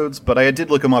these episodes, but I did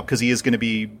look him up because he is going to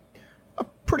be a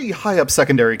pretty high up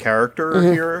secondary character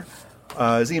here.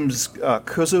 His name's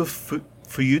Kozo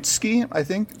Fuyutsuki, I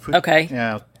think. Okay.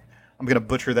 Yeah, I'm going to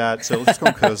butcher that, so let's go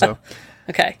Kozo.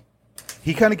 Okay.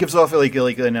 He kind of gives off like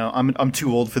I'm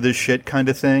too old for this shit kind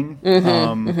of thing.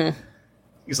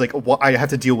 He's like, well, I have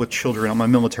to deal with children. I'm a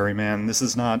military man. This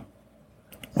is not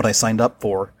what I signed up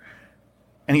for.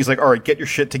 And he's like, all right, get your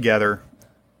shit together.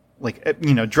 Like,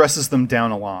 dresses them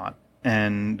down a lot.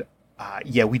 And,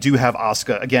 we do have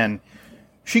Asuka. Again,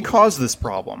 she caused this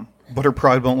problem, but her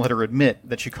pride won't let her admit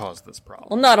that she caused this problem.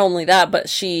 Well, not only that, but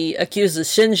she accuses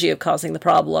Shinji of causing the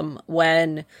problem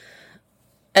when,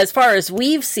 as far as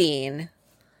we've seen,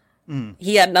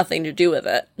 he had nothing to do with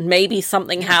it. Maybe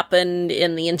something happened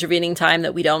in the intervening time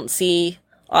that we don't see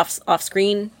off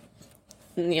screen.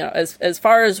 As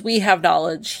far as we have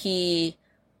knowledge, he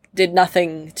did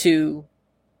nothing to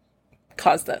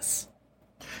cause this.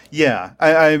 Yeah,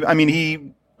 I mean,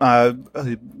 he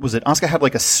was it Asuka had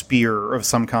like a spear of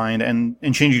some kind, and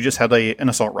Shinji just had an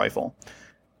assault rifle.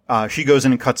 She goes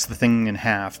in and cuts the thing in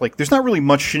half. Like, there's not really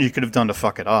much Shinji could have done to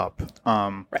fuck it up.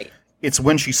 Right. It's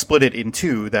when she split it in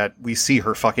two that we see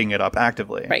her fucking it up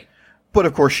actively. Right. But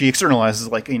of course, she externalizes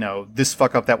like, this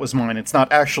fuck up that was mine. It's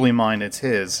not actually mine. It's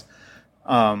his.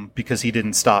 Because he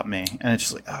didn't stop me. And it's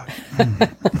just like,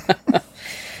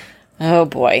 oh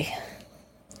boy.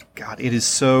 God, it is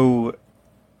so...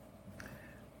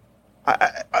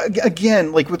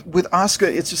 again, like with Asuka,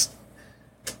 it's just...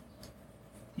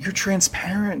 You're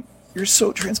transparent. You're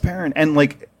so transparent. And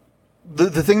like,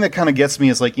 the thing that kind of gets me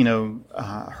is like,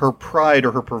 her pride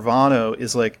or her bravado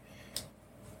is like...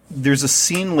 There's a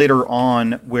scene later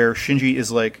on where Shinji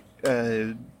is like...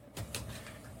 so,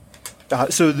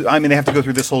 I mean, they have to go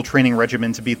through this whole training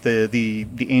regimen to beat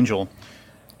the angel.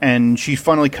 And she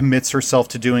finally commits herself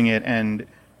to doing it, and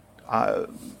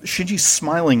Shinji's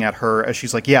smiling at her as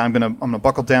she's like, yeah, I'm gonna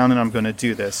buckle down and I'm gonna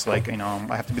do this. Like, I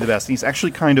have to be the best. And he's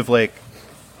actually kind of like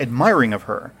admiring of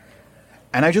her.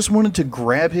 And I just wanted to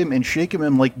grab him and shake him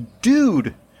and like,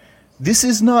 dude, this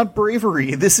is not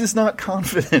bravery. This is not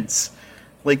confidence.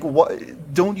 Like,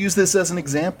 what? Don't use this as an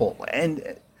example.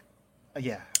 And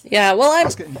yeah. Yeah, well,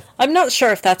 I'm not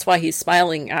sure if that's why he's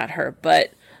smiling at her,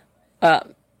 but, I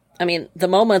mean, the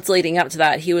moments leading up to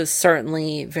that, he was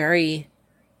certainly very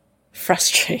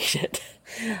frustrated.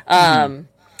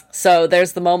 So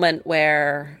there's the moment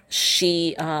where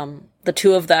the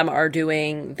two of them are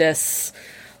doing this,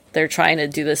 they're trying to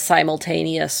do this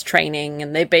simultaneous training,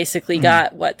 and they basically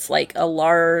got what's like a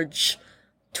large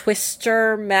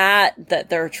twister mat that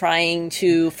they're trying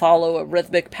to follow a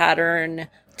rhythmic pattern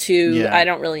to, I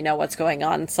don't really know what's going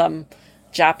on, some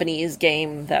Japanese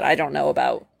game that I don't know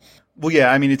about. Well,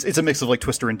 yeah, I mean, it's a mix of like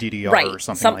Twister and DDR or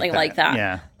something like that.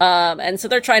 Yeah. And so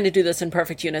they're trying to do this in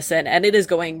perfect unison, and it is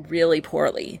going really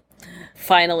poorly.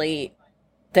 Finally,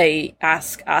 they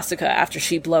ask Asuka after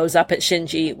she blows up at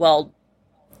Shinji, well,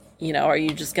 are you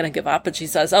just going to give up? And she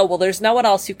says, oh, well, there's no one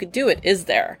else who could do it, is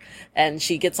there? And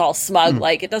she gets all smug,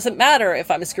 like, it doesn't matter if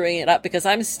I'm screwing it up because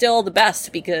I'm still the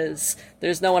best because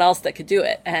there's no one else that could do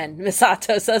it. And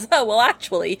Misato says, oh, well,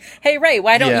 actually, hey, Rei,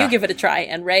 why don't you give it a try?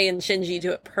 And Rei and Shinji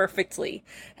do it perfectly.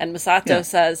 And Misato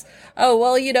says, oh,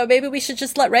 well, maybe we should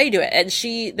just let Rei do it. And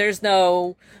there's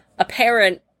no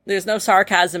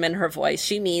sarcasm in her voice.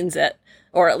 She means it,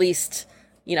 or at least...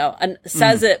 and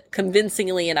says it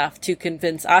convincingly enough to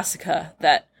convince Asuka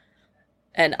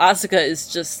and Asuka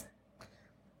is just,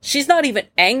 she's not even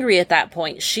angry at that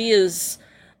point. She is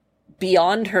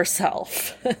beyond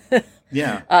herself.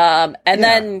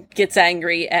 Then gets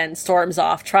angry and storms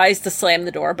off, tries to slam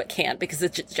the door, but can't because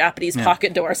it's a Japanese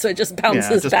pocket door, so it just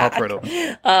bounces back,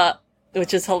 right,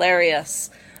 which is hilarious.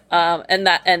 And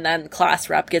then class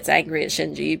rep gets angry at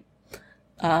Shinji,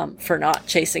 for not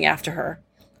chasing after her.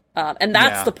 And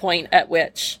that's the point at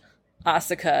which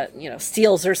Asuka,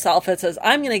 steels herself and says,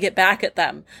 I'm going to get back at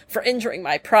them for injuring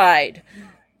my pride.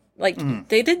 Like,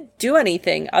 they didn't do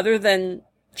anything other than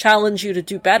challenge you to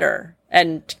do better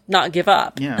and not give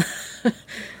up. Yeah.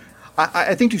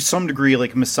 I think to some degree,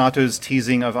 like, Misato's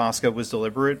teasing of Asuka was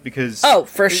deliberate because... Oh,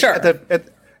 for sure.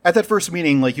 At that first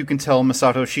meeting, like, you can tell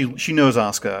Misato, she knows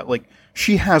Asuka. Like,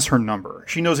 she has her number.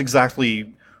 She knows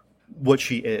exactly what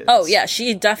she is. Oh, yeah,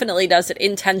 she definitely does it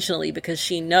intentionally because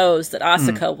she knows that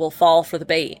Asuka will fall for the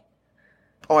bait.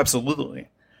 Oh, absolutely.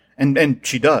 And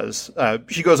she does.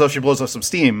 She goes off, she blows off some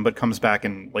steam, but comes back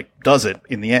and, like, does it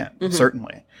in the end,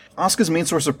 certainly. Asuka's main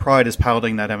source of pride is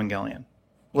piloting that Evangelion.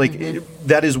 Like,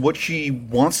 that is what she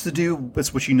wants to do.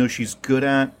 That's what she knows she's good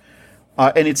at.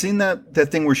 And it's in that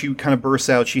thing where she kind of bursts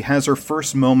out. She has her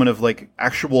first moment of, like,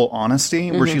 actual honesty,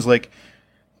 where she's like,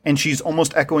 and she's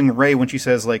almost echoing Rey when she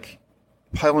says, like,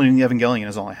 piloting the Evangelion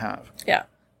is all I have. Yeah.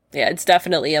 Yeah, it's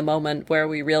definitely a moment where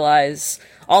we realize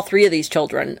all three of these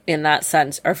children, in that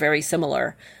sense, are very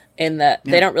similar in that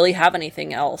they don't really have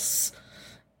anything else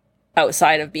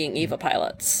outside of being EVA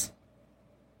pilots.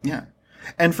 Yeah.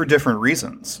 And for different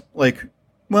reasons. Like,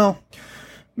 well,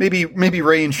 maybe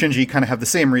Rey and Shinji kind of have the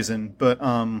same reason, but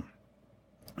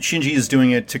Shinji is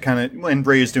doing it to kind of, and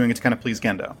Rey is doing it to kind of please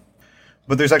Gendo.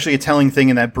 But there's actually a telling thing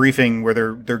in that briefing where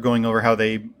they're going over how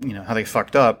they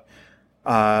fucked up.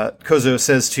 Kozo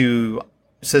says to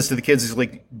the kids, he's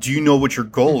like, do you know what your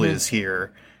goal is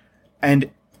here? And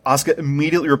Asuka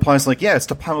immediately replies like, yeah, it's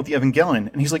to pilot the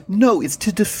Evangelion. And he's like, no, it's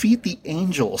to defeat the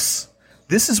angels.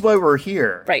 This is why we're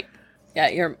here. Right. Yeah,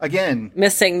 you're again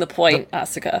missing the point,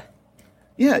 Asuka.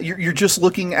 Yeah, you're just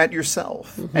looking at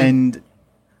yourself. And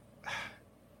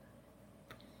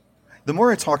the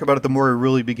more I talk about it, the more I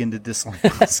really begin to dislike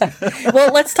Asuka.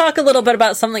 Well, let's talk a little bit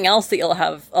about something else that you'll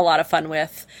have a lot of fun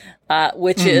with,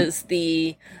 which is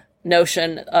the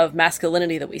notion of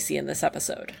masculinity that we see in this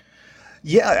episode.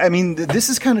 Yeah, I mean, this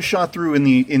is kind of shot through in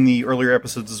the earlier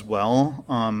episodes as well.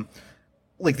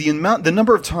 Like the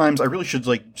number of times I really should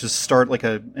like just start like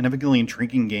an Evangelion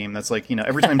drinking game. That's like,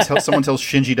 every time someone tells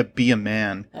Shinji to be a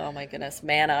man. Oh my goodness,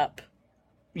 man up.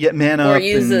 Yeah, man up. Or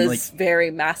uses very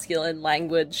masculine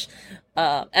language.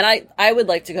 And I would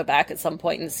like to go back at some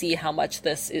point and see how much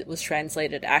it was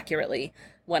translated accurately.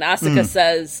 When Asuka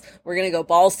says, we're going to go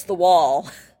balls to the wall.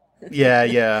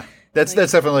 Yeah. That's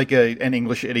definitely like an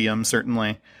English idiom,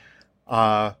 certainly.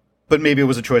 But maybe it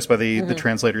was a choice by the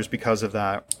translators because of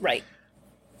that. Right.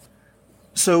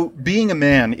 So being a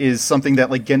man is something that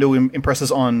like Gendo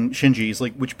impresses on Shinji's,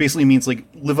 like, which basically means like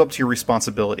live up to your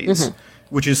responsibilities,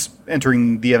 which is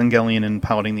entering the Evangelion and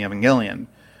piloting the Evangelion.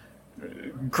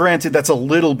 Granted, that's a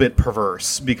little bit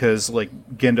perverse because like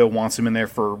Gendo wants him in there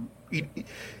for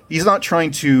he's not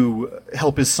trying to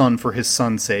help his son for his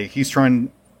son's sake. He's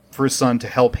trying for his son to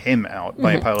help him out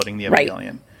by piloting the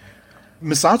Evangelion. Right.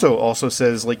 Misato also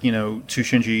says, like, to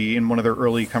Shinji in one of their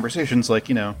early conversations, like,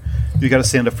 you got to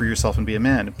stand up for yourself and be a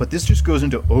man. But this just goes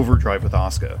into overdrive with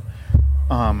Asuka.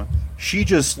 She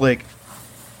just, like,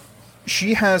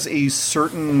 she has a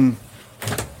certain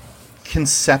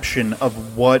conception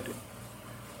of what,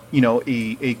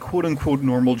 a quote-unquote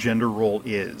normal gender role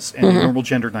is and a normal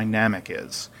gender dynamic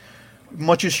is.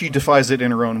 Much as she defies it in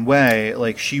her own way,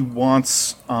 like, she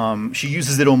wants, she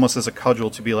uses it almost as a cudgel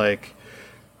to be like,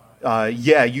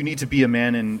 yeah, you need to be a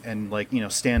man and like,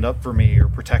 stand up for me or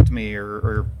protect me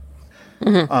or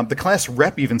the class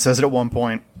rep even says it at one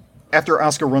point. After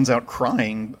Asuka runs out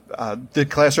crying, the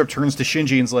class rep turns to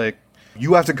Shinji and's like,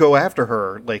 you have to go after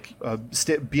her. Like,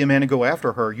 be a man and go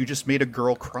after her. You just made a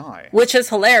girl cry. Which is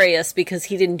hilarious because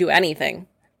he didn't do anything.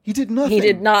 He did nothing. He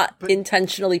did not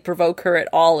intentionally provoke her at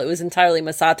all. It was entirely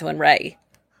Misato and Rey.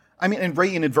 I mean, and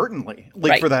Rey inadvertently,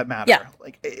 like, for that matter. Yeah.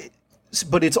 Like,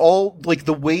 but it's all, like,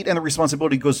 the weight and the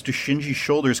responsibility goes to Shinji's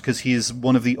shoulders because he's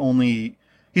the only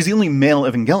male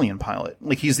Evangelion pilot.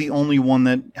 Like, he's the only one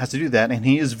that has to do that, and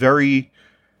he is very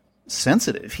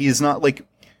sensitive. He is not, like,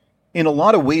 in a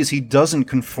lot of ways, he doesn't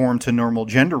conform to normal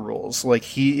gender roles. Like,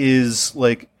 he is,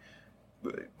 like,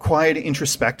 quiet,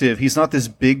 introspective. He's not this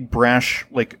big, brash,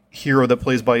 like, hero that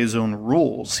plays by his own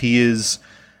rules. He is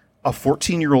a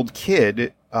 14-year-old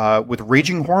kid with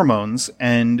raging hormones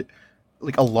and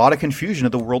like a lot of confusion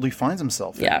of the world he finds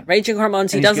himself in. Yeah, raging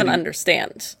hormones he doesn't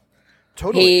understand.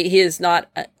 Totally. He is not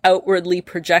outwardly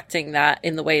projecting that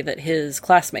in the way that his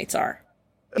classmates are.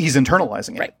 He's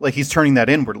internalizing it. Right. Like, he's turning that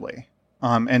inwardly.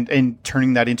 And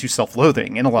turning that into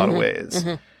self-loathing in a lot of ways.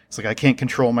 It's like, I can't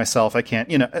control myself. I can't,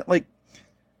 like,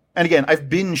 and again, I've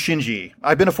been Shinji.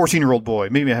 I've been a 14-year-old boy.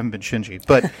 Maybe I haven't been Shinji,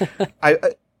 but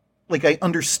I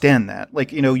understand that.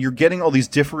 Like, you're getting all these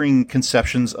differing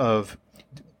conceptions of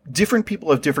different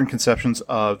people have different conceptions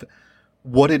of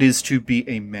what it is to be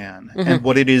a man and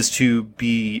what it is to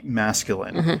be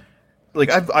masculine. Like,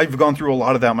 I've gone through a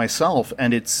lot of that myself,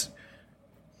 and it's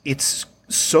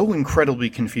so incredibly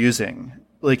confusing.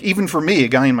 Like, even for me, a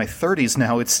guy in my 30s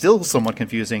now, it's still somewhat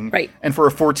confusing. Right. And for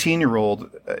a 14-year-old,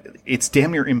 it's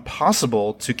damn near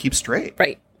impossible to keep straight.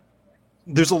 Right.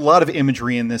 There's a lot of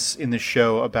imagery in this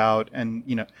show about, and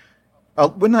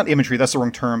well, not imagery, that's the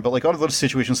wrong term, but like a lot of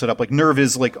situations set up, like NERV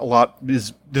is like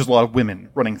there's a lot of women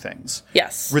running things.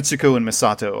 Yes. Ritsuko and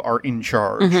Misato are in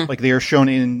charge. Mm-hmm. Like they are shown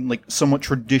in like somewhat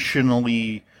traditional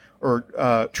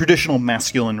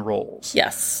masculine roles.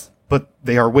 Yes. But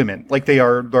they are women. Like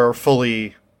they're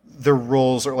fully, their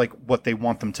roles are like what they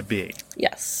want them to be.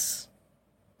 Yes.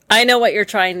 I know what you're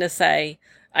trying to say.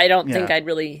 I don't think I'd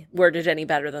really word it any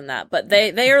better than that, but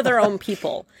they are their own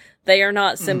people. They are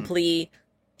not simply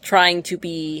trying to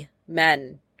be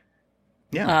men.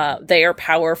 Yeah. They are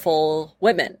powerful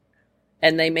women,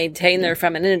 and they maintain their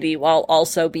femininity while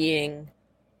also being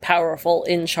powerful,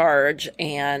 in charge,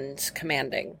 and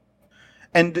commanding.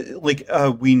 And like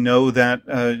we know that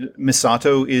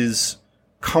Misato is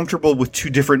comfortable with two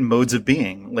different modes of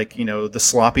being, like, you know, the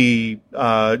sloppy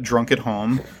drunk at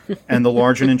home and the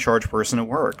large and in charge person at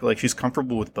work. Like she's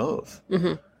comfortable with both.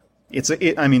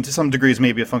 Mm-hmm. I mean, to some degrees,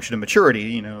 maybe a function of maturity,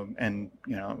 you know, and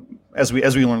you know, as we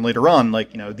learn later on,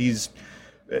 like, you know, these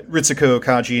Ritsuko,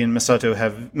 Kaji, and Misato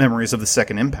have memories of the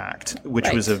second impact,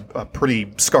 which was a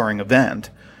pretty scarring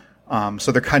event.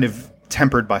 So they're kind of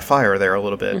tempered by fire there a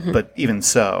little bit, but even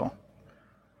so.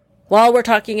 While we're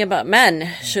talking about men,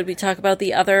 should we talk about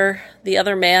the other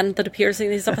man that appears in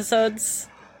these episodes?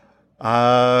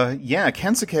 Yeah,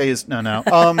 Kensuke is no.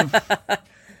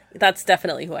 That's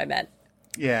definitely who I meant.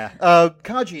 Yeah,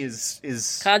 Kaji is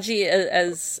Kaji,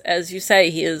 as you say,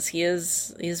 he is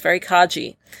very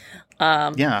Kaji.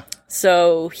 Yeah.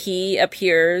 So he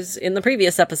appears in the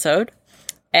previous episode,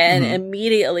 and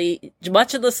immediately,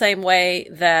 much of the same way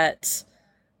that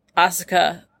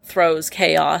Asuka throws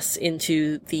chaos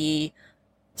into the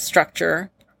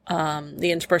structure, the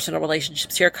interpersonal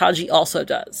relationships here, Kaji also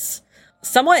does,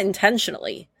 somewhat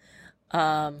intentionally.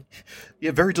 Yeah,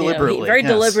 very deliberately.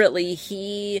 Deliberately,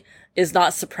 he is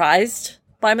not surprised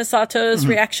by Misato's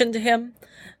reaction to him.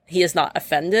 He is not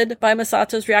offended by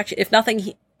Misato's reaction. If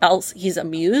nothing else, he's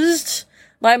amused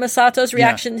by Misato's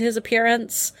reaction to his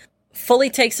appearance. Fully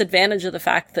takes advantage of the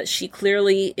fact that she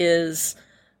clearly is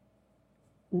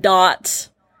not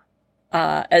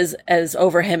as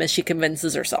over him as she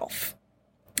convinces herself.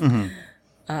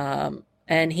 And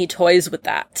he toys with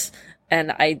that.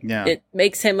 And it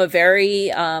makes him it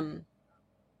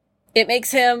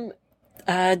makes him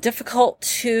difficult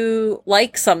to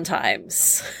like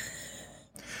sometimes.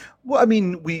 Well, I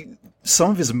mean,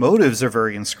 some of his motives are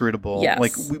very inscrutable. Yes.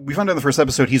 Like we found out in the first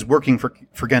episode, he's working for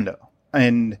Gendo,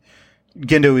 and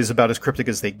Gendo is about as cryptic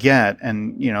as they get.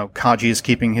 And you know, Kaji is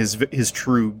keeping his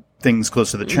true things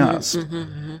close to the chest.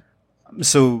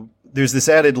 So there's this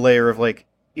added layer of like,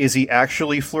 is he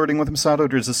actually flirting with Misato, or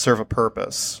does this serve a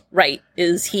purpose? Right.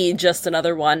 Is he just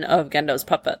another one of Gendo's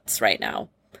puppets right now?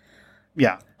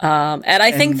 Yeah. And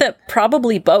I think that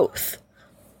probably both.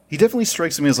 He definitely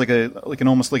strikes me as like an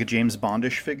almost like a James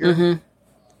Bondish figure.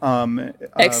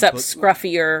 Except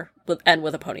scruffier with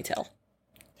a ponytail.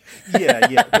 Yeah.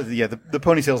 The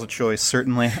ponytail's a choice,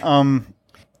 certainly.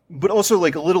 But also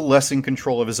like a little less in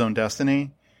control of his own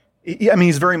destiny. I mean,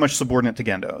 he's very much subordinate to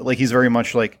Gendo. Like, he's very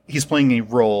much like, he's playing a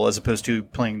role as opposed to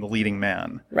playing the leading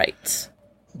man. Right.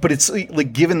 But it's,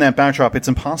 like, given that backdrop, it's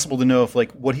impossible to know if,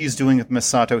 like, what he's doing with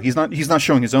Misato, he's not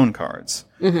showing his own cards.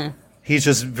 He's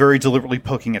just very deliberately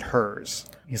poking at hers.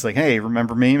 He's like, hey,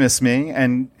 remember me, miss me?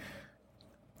 And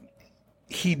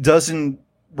he doesn't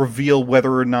reveal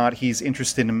whether or not he's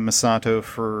interested in Misato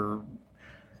for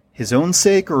his own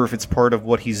sake, or if it's part of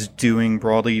what he's doing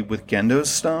broadly with Gendo's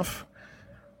stuff.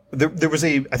 There was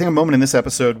I think a moment in this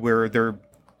episode where they're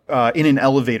in an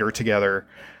elevator together,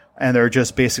 and they're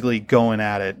just basically going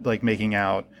at it, like making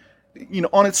out. You know,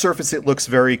 on its surface, it looks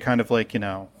very kind of like, you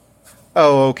know,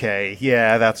 oh, okay,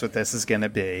 yeah, that's what this is going to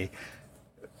be.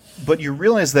 But you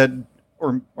realize that,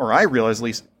 or I realize at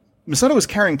least, Misato is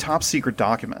carrying top secret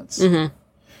documents.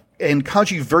 And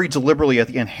Kaji very deliberately at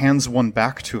the end hands one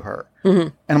back to her.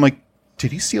 And I'm like,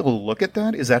 did he steal a look at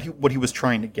that? Is that what he was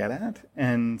trying to get at?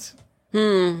 And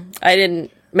I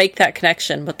didn't make that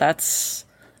connection, but that's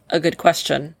a good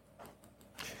question.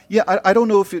 Yeah, I don't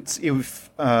know if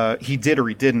he did or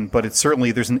he didn't, but it's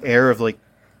certainly, there's an air of like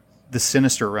the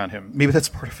sinister around him. Maybe that's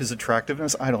part of his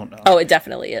attractiveness. I don't know. Oh, it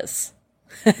definitely is.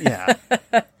 Yeah.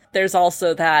 There's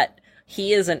also that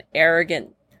he is an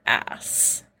arrogant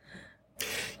ass.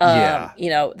 Yeah.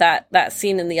 You know, that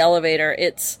scene in the elevator,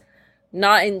 it's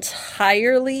not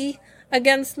entirely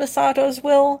against Misato's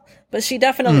will, but she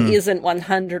definitely isn't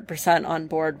 100% on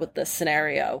board with this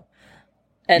scenario.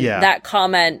 And that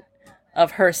comment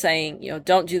of her saying, you know,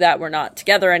 don't do that, we're not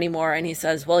together anymore. And he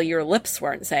says, well, your lips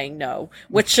weren't saying no.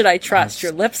 Which should I trust,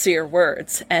 your lips or your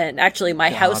words? And actually my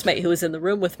housemate who was in the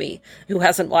room with me, who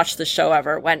hasn't watched the show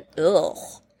ever, went, ugh.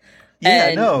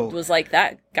 and was like,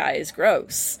 that guy is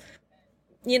gross.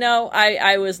 You know,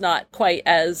 I was not quite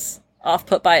as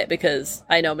off-put by it because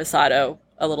I know Misato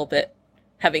a little bit,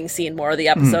 having seen more of the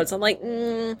episodes. I'm like,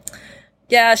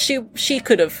 yeah, she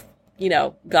could have, you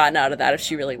know, gotten out of that if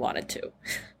she really wanted to.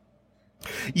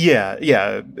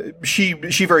 Yeah. She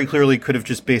very clearly could have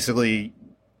just basically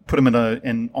put him in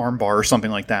an armbar or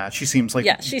something like that. She seems like...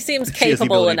 Yeah, she seems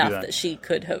capable enough that she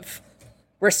could have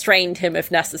restrained him if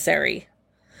necessary.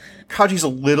 Kaji's a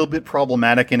little bit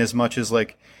problematic in as much as,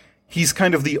 like, he's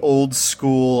kind of the old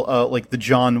school, like the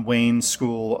John Wayne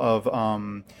school of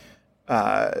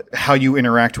how you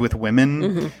interact with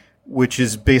women, which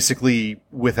is basically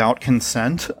without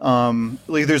consent.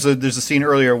 Like there's a scene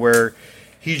earlier where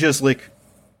he just like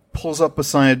pulls up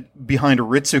behind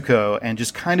Ritsuko and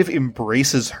just kind of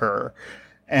embraces her,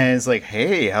 and is like,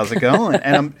 "Hey, how's it going?"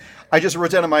 And I just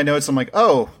wrote down in my notes, I'm like,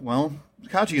 "Oh, well,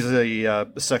 Kaji's a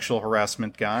sexual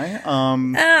harassment guy."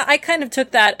 I kind of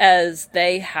took that as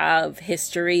they have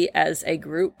history as a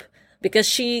group, because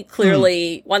she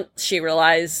clearly, once she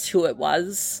realized who it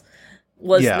was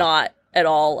not at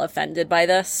all offended by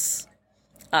this,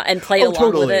 and played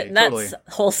along with it. And that's the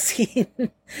whole scene.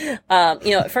 You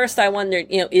know, at first I wondered,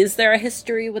 you know, is there a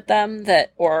history with them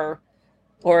or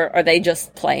are they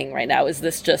just playing right now? Is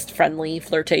this just friendly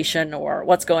flirtation, or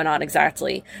what's going on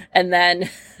exactly? And then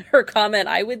her comment,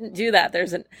 "I wouldn't do that.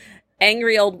 There's an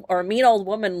angry old or mean old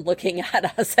woman looking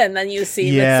at us." And then you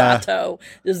see Misato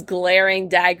just glaring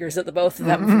daggers at the both of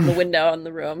them from the window in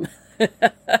the room.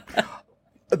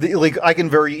 Like, I can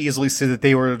very easily see that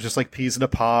they were just like peas in a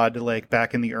pod, like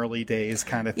back in the early days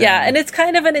kind of thing. Yeah, and it's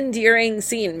kind of an endearing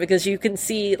scene because you can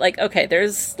see, like, okay,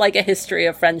 there's like a history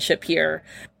of friendship here.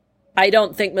 I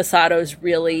don't think Misato's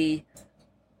really,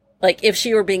 like, if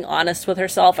she were being honest with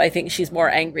herself, I think she's more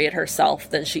angry at herself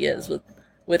than she is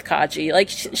with Kaji. Like,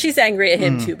 she's angry at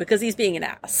him too because he's being an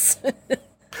ass.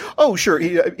 Oh, sure.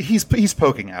 He's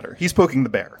poking at her. He's poking the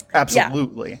bear.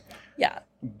 Absolutely. Yeah.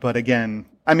 But again,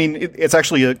 I mean, it's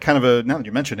actually a kind of a, now that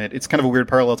you mention it, it's kind of a weird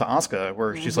parallel to Asuka,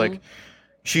 where she's like,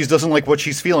 she doesn't like what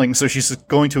she's feeling, so she's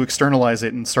going to externalize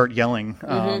it and start yelling.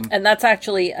 And that's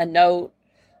actually a note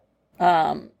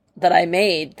that I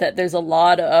made, that there's a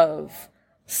lot of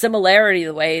similarity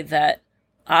the way that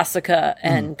Asuka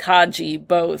and Kaji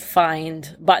both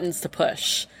find buttons to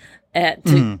push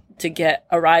and to get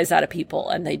a rise out of people,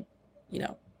 and they, you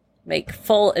know, take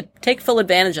full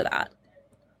advantage of that.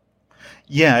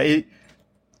 Yeah,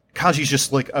 Kaji's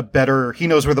just like he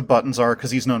knows where the buttons are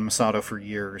because he's known Misato for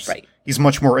years. Right. He's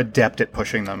much more adept at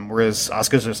pushing them, whereas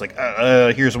Asuka's just like,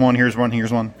 here's one.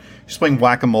 She's playing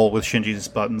whack-a-mole with Shinji's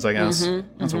buttons, I guess.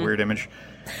 That's a weird image.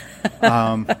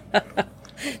 That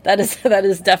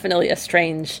is definitely a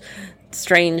strange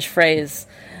phrase.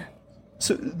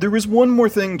 So there was one more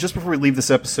thing just before we leave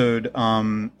this episode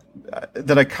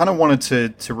that I kind of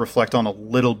wanted to reflect on a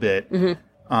little bit.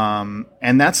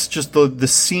 And that's just the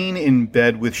scene in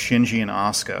bed with Shinji and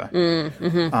Asuka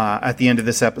at the end of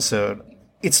this episode.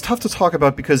 It's tough to talk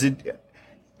about because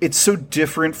it's so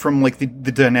different from like the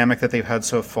dynamic that they've had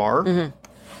so far.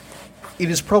 It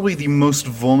is probably the most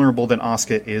vulnerable that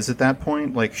Asuka is at that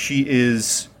point. Like, she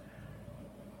is...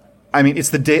 I mean, it's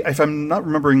the day... If I'm not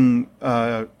remembering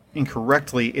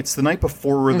incorrectly, it's the night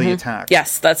before the attack.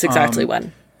 Yes, that's exactly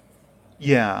when.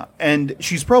 Yeah, and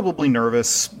she's probably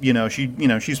nervous.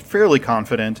 She's fairly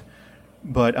confident,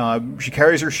 but she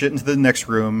carries her shit into the next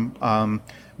room.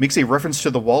 Makes a reference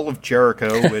to the Wall of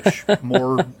Jericho, which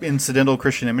more incidental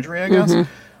Christian imagery, I guess.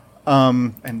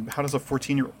 And how does a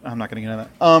 14-year-old? I'm not going to get into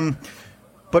that.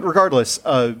 But regardless,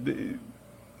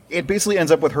 it basically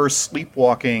ends up with her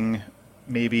sleepwalking,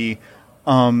 maybe,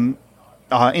 into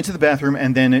the bathroom,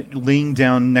 and then laying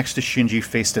down next to Shinji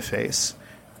face to face.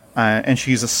 And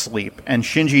she's asleep. And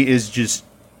Shinji is just...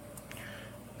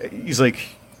 He's like,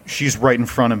 she's right in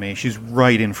front of me. She's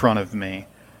right in front of me.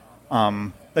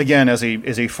 Again, as a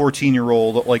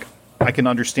 14-year-old, like, I can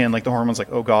understand, like, the hormones,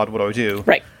 like, oh God, what do I do?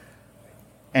 Right.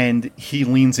 And he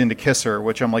leans in to kiss her,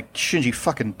 which I'm like, Shinji,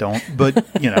 fucking don't. But,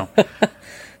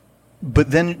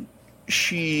 But then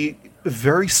she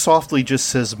very softly just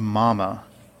says, Mama,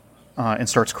 and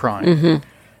starts crying.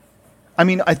 I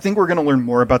mean, I think we're going to learn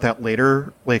more about that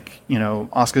later, like,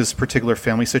 Asuka's particular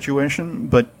family situation,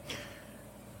 but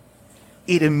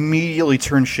it immediately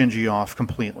turns Shinji off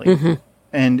completely.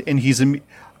 And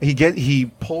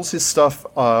he pulls his stuff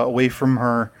away from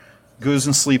her, goes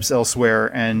and sleeps elsewhere,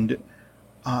 and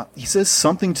he says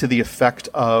something to the effect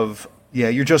of, yeah,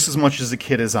 you're just as much as a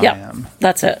kid as I am.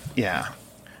 That's it. Yeah.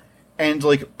 And,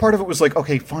 like, part of it was like,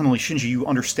 okay, finally, Shinji, you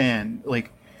understand,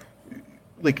 like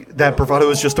that bravado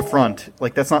is just a front.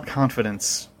 Like, that's not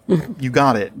confidence. you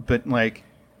got it. But, like,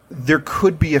 there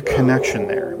could be a connection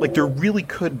there. Like, there really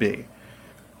could be.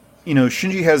 You know,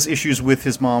 Shinji has issues with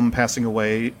his mom passing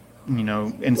away, you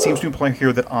know, and it seems to imply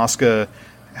here that Asuka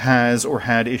has or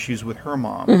had issues with her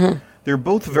mom. They're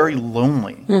both very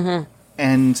lonely.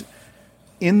 And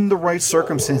in the right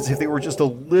circumstance, if they were just a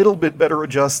little bit better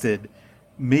adjusted,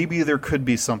 maybe there could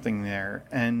be something there.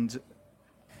 And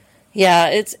yeah,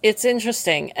 it's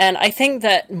interesting. And I think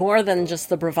that more than just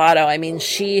the bravado, I mean,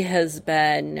 she has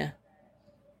been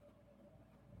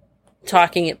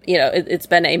talking, you know, it's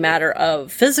been a matter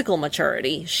of physical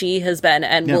maturity. She has been,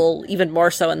 and will even more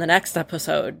so in the next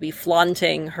episode, be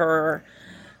flaunting her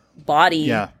body.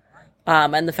 Yeah.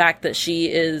 And the fact that she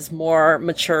is more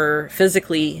mature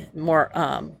physically, more,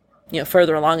 you know,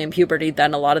 further along in puberty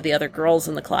than a lot of the other girls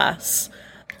in the class.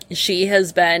 She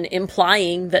has been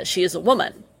implying that she is a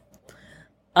woman.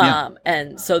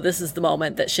 And so this is the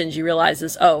moment that Shinji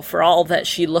realizes, oh, for all that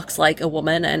she looks like a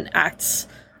woman and acts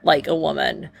like a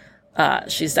woman,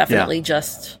 she's definitely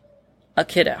just a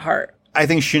kid at heart. I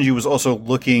think Shinji was also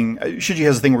looking... Shinji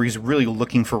has a thing where he's really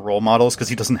looking for role models because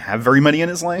he doesn't have very many in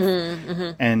his life.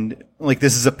 And, like,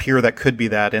 this is a peer that could be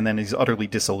that, and then he's utterly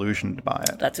disillusioned by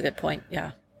it. That's a good point,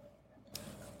 yeah.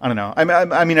 I don't know.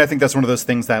 I mean, I think that's one of those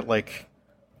things that, like,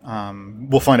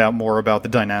 we'll find out more about the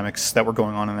dynamics that were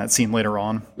going on in that scene later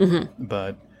on.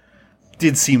 But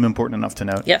did seem important enough to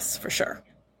note. Yes, for sure.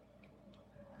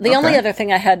 The only other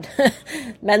thing I had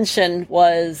mentioned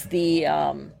was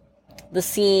the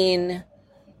scene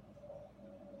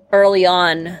early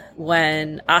on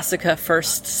when Asuka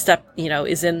first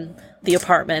is in the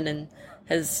apartment and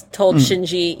has told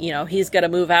Shinji, you know, he's got to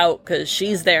move out because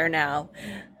she's there now.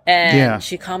 And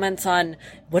she comments on,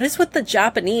 what is with the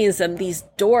Japanese and these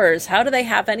doors? How do they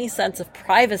have any sense of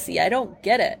privacy? I don't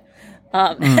get it.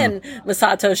 And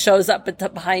Masato shows up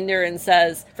behind her and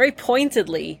says, very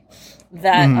pointedly,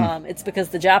 that it's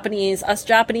because us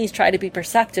Japanese try to be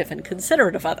perceptive and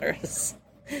considerate of others.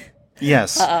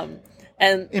 Yes.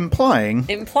 And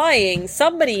implying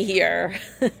somebody here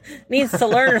needs to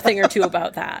learn a thing or two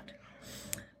about that.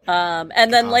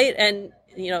 And then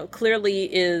clearly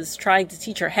is trying to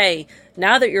teach her, hey,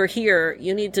 now that you're here,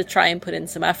 you need to try and put in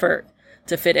some effort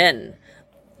to fit in.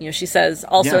 You know, she says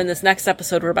also in this next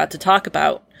episode we're about to talk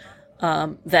about,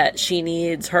 that she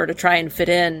needs her to try and fit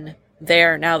in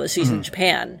there now that she's in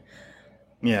Japan.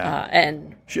 Yeah.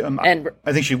 And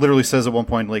I think she literally says at one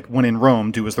point, like, when in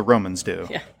Rome, do as the Romans do.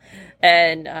 Yeah.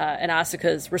 And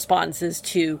Asuka's response is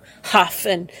to huff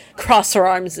and cross her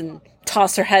arms and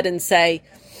toss her head and say,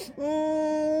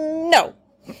 no.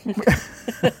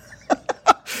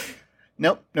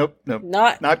 Nope.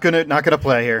 Not gonna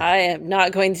play here. I am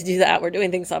not going to do that. We're doing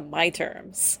things on my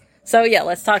terms. So yeah,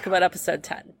 let's talk about episode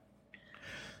 10.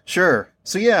 Sure.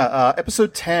 So yeah,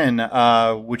 episode 10,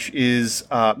 which is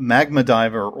Magma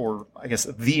Diver, or I guess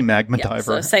the Magma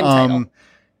Diver. So same title.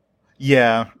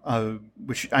 Yeah,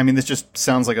 which, I mean, this just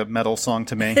sounds like a metal song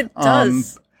to me. It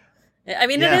does. I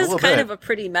mean, it is kind of a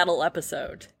pretty metal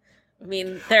episode. I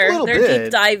mean, they're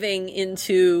deep diving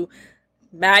into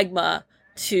magma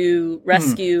to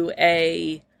rescue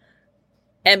a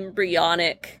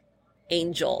embryonic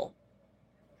angel.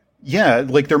 Yeah,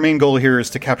 like their main goal here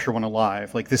is to capture one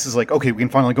alive. Like, this is like, okay, we can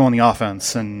finally go on the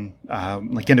offense, and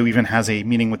like Gendo even has a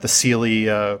meeting with the Sealy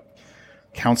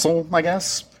Council, I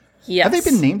guess. Yes. Have they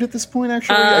been named at this point?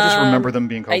 Actually, I just remember them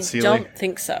being called Sealy. I don't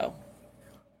think so.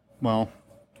 Well,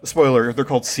 spoiler: they're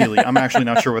called Sealy. I'm actually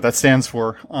not sure what that stands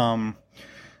for.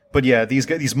 But yeah,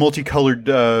 these multicolored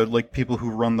like people who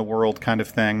run the world kind of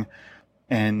thing,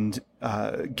 and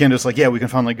Gendo's like, yeah, we can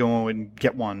finally go and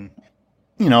get one.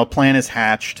 You know, a plan is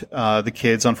hatched. The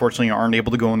kids, unfortunately, aren't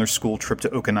able to go on their school trip to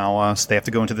Okinawa, so they have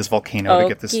to go into this volcano to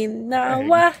get this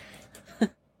Okinawa.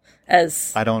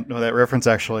 As I don't know that reference,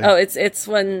 actually. Oh, it's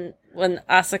when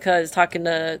Asuka is talking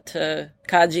to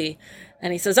Kaji,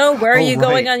 and he says, "Oh, where are you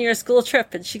going on your school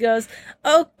trip?" And she goes,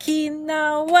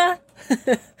 "Okinawa,"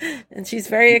 and she's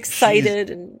very excited,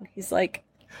 and he's like,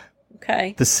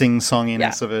 "Okay." The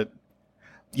sing-songiness of it.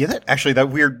 Yeah, that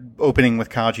weird opening with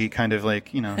Kaji, kind of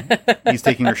like, you know, he's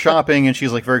taking her shopping, and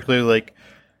she's like very clearly like,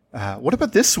 what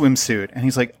about this swimsuit? And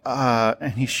he's like,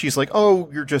 she's like, oh,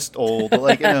 you're just old.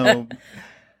 Like, you know,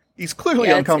 he's clearly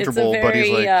uncomfortable, it's a very, but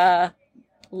he's like,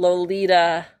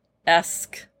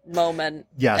 Lolita-esque moment.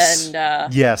 Yes.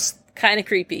 And, yes. Kind of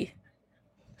creepy.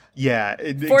 Yeah.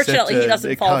 Fortunately, he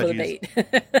doesn't fall for the bait.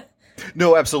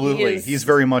 No, absolutely. He's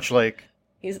very much like,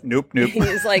 nope.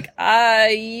 He's like,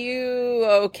 you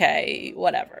okay,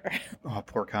 whatever. Oh,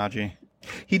 poor Kaji.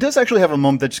 He does actually have a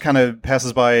moment that just kind of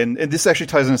passes by, and this actually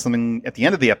ties into something at the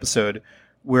end of the episode,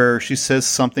 where she says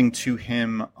something to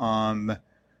him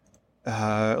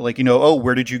oh,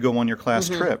 where did you go on your class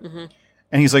trip? Mm-hmm.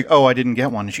 And he's like, oh, I didn't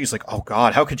get one. And she's like, oh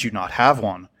God, how could you not have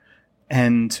one?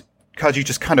 And Kaji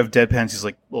just kind of deadpans. He's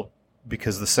like, well,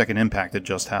 because the second impact had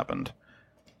just happened.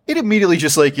 It immediately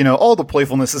just all the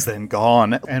playfulness is then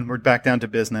gone, and we're back down to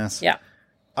business. Yeah.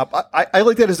 I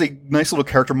like that as a nice little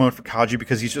character moment for Kaji,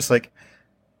 because he's just like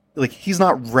he's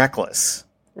not reckless.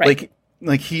 Right.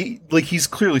 He's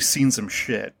clearly seen some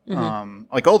shit.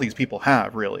 Mm-hmm. Like all these people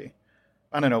have, really.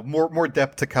 I don't know, more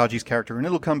depth to Kaji's character, and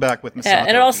it'll come back with Misato. Yeah,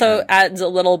 and it also adds a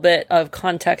little bit of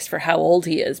context for how old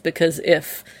he is, because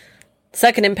if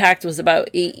Second Impact was about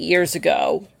 8 years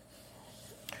ago.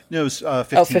 No, it was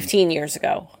 15. Oh, 15 years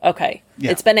ago. Okay.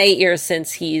 Yeah. It's been 8 years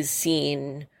since he's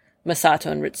seen Misato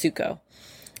and Ritsuko.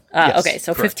 Yes, okay,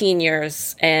 so correct. 15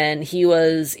 years, and he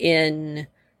was in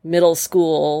middle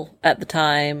school at the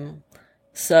time,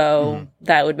 so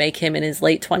that would make him in his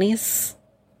late 20s?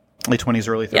 Late 20s,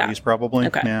 early 30s, probably.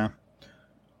 Okay. Yeah.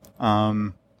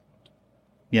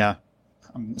 Yeah.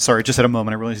 I'm sorry, just had a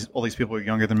moment. I realized all these people are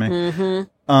younger than me.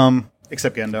 Mm-hmm.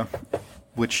 Except Gendo,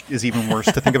 which is even worse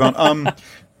to think about.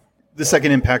 The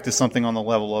Second Impact is something on the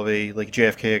level of a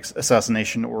JFK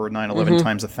assassination or 9/11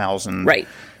 times 1,000. Right.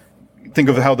 Think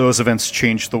of how those events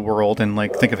changed the world, and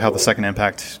think of how the Second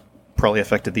Impact probably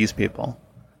affected these people.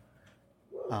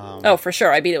 Oh, for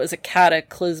sure. I mean, it was a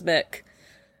cataclysmic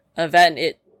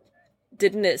event.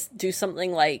 Didn't it do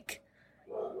something like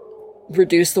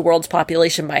reduce the world's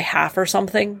population by half or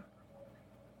something?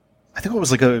 I think it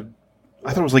was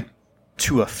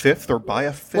to a fifth or by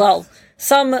a fifth. Well,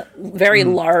 some very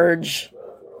large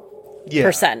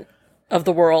percent of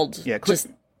the world just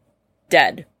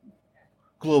dead.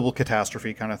 Global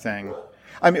catastrophe kind of thing.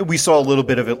 I mean, we saw a little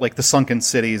bit of it, like the sunken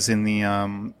cities in the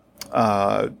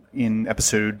in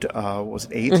episode was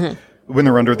it 8 when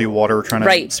they're under the water trying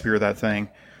to spear that thing.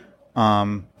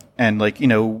 And and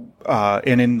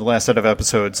in the last set of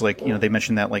episodes, they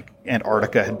mentioned that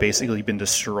Antarctica had basically been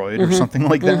destroyed or something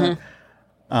like that.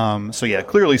 So yeah,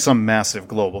 clearly some massive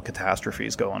global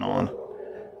catastrophes going on.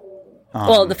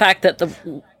 Well, the fact that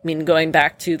going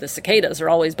back to the cicadas are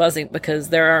always buzzing because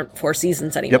there aren't 4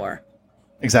 seasons anymore. Yep.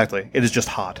 Exactly. It is just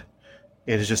hot.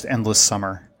 It is just endless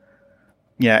summer.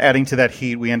 Yeah, adding to that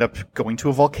heat, we end up going to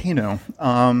a volcano,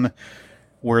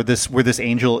 where this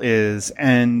angel is,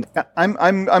 and I'm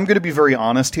going to be very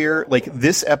honest here.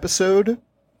 This episode,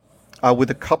 with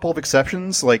a couple of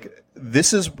exceptions,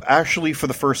 this is actually for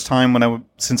the first time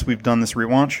since we've done this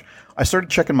rewatch, I started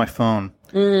checking my phone.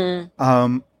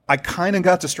 I kind of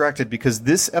got distracted because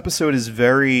this episode is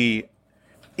very.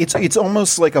 It's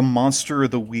almost like a Monster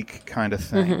of the Week kind of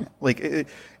thing.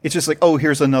 It's just oh,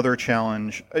 here's another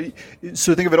challenge.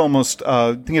 So think of it almost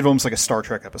like a Star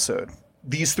Trek episode.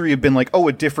 These 3 have been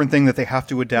a different thing that they have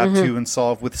to adapt to and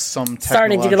solve with some technological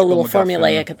starting to get a little MacGuffin.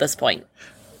 formulaic at this point.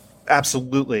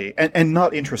 Absolutely, and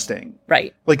not interesting.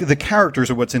 Right. The characters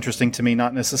are what's interesting to me,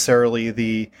 not necessarily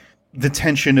the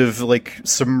tension of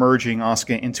submerging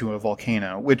Asuka into a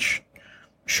volcano. Which,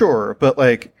 sure, but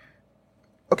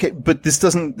okay, but this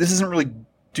isn't really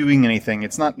doing anything.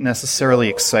 It's not necessarily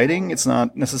exciting. It's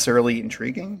not necessarily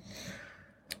intriguing.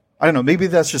 I don't know. Maybe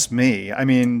that's just me. I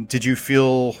mean, what did you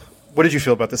feel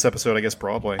about this episode, I guess,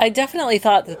 broadly? I definitely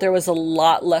thought that there was a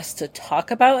lot less to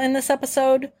talk about in this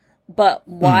episode, but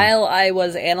while I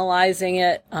was analyzing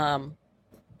it from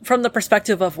the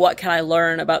perspective of what can I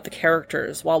learn about the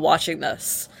characters while watching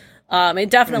this, it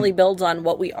definitely builds on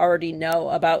what we already know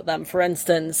about them. For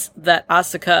instance, that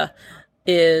Asuka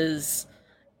is,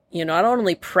 not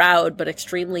only proud, but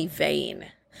extremely vain.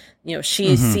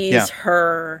 She sees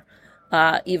her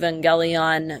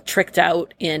Evangelion tricked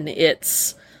out in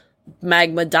its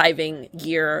magma diving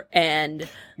gear, and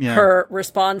her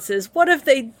response is, what have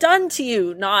they done to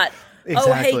you? Not,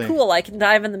 oh, hey, cool, I can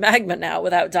dive in the magma now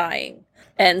without dying.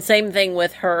 And same thing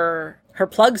with her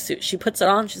plug suit. She puts it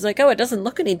on, she's like, oh, it doesn't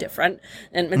look any different.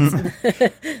 And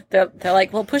they're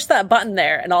like, well, push that button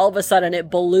there. And all of a sudden it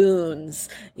balloons.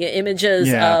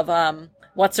 Images of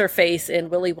what's her face in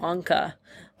Willy Wonka.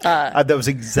 That was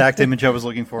the exact image I was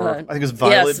looking for. I think it was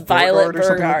Violet. Yes, Violet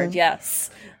Beauregard. Like yes.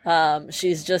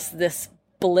 She's just this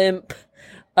blimp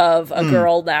of a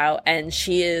girl now, and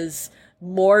she is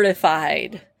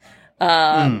mortified.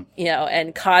 And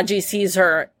Kaji sees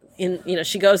her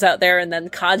she goes out there, and then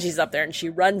Kaji's up there, and she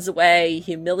runs away,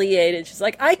 humiliated. She's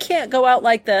like, I can't go out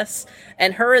like this.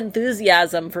 And her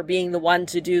enthusiasm for being the one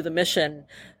to do the mission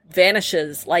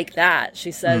vanishes like that.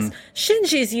 She says,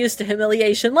 Shinji's used to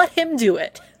humiliation. Let him do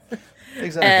it.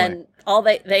 Exactly. And all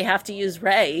they have to use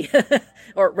Rei.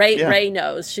 Or Rei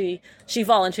knows. She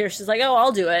volunteers. She's like, oh,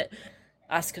 I'll do it.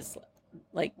 Asuka's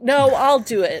Like, no, I'll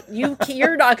do it.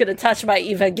 You're not going to touch my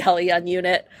Evangelion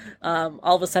unit.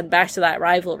 All of a sudden, back to that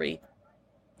rivalry.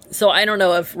 So I don't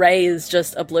know if Rei is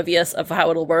just oblivious of how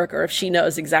it'll work or if she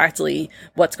knows exactly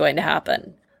what's going to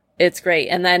happen. It's great.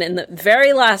 And then in the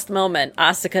very last moment,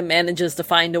 Asuka manages to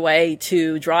find a way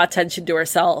to draw attention to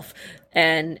herself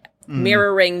and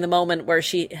mirroring the moment where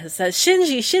she says,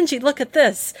 Shinji, look at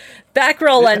this. Back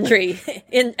roll entry.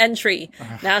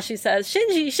 Now she says,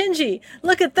 Shinji,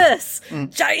 look at this.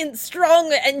 Giant,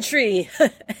 strong entry.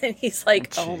 And he's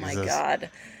like, oh my God.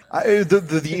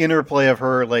 The interplay of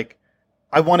her, like,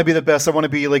 I want to be the best. I want to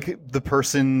be like the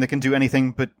person that can do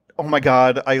anything, but oh my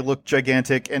God, I look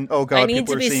gigantic, and oh God, I need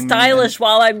to be stylish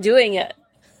while I'm doing it.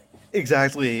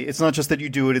 Exactly. It's not just that you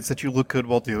do it; it's that you look good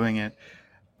while doing it.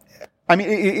 I mean,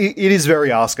 it is very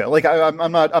Asuka. Like,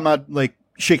 I'm not like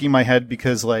shaking my head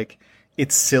because like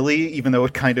it's silly, even though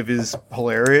it kind of is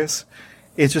hilarious.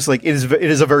 It's just like it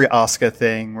is a very Asuka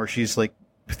thing where she's like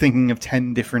thinking of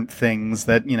 10 different things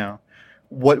that, you know,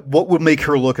 what would make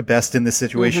her look best in this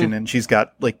situation, and she's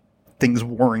got like things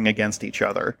warring against each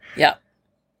other. Yeah.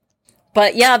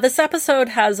 But yeah, this episode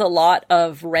has a lot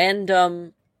of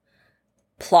random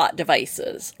plot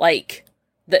devices, like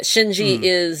that Shinji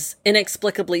is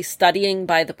inexplicably studying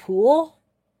by the pool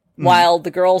while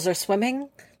the girls are swimming.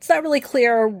 It's not really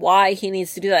clear why he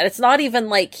needs to do that. It's not even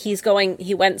like he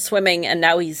went swimming and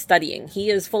now he's studying. He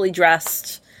is fully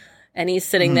dressed and he's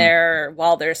sitting there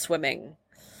while they're swimming.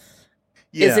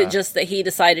 Yeah. Is it just that he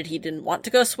decided he didn't want to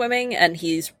go swimming and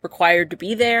he's required to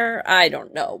be there? I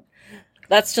don't know.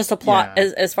 That's just a plot.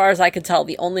 Yeah. As far as I can tell,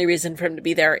 the only reason for him to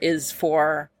be there is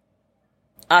for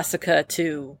Asuka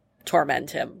to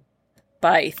torment him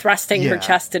by thrusting her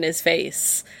chest in his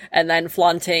face and then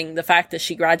flaunting the fact that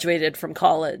she graduated from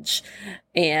college.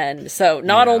 And so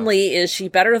not only is she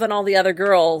better than all the other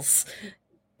girls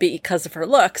because of her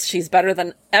looks, she's better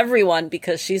than everyone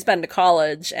because she's been to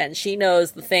college and she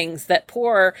knows the things that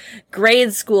poor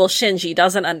grade school Shinji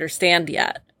doesn't understand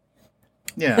yet.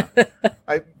 Yeah.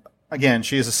 Again,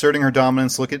 she is asserting her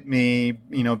dominance. Look at me,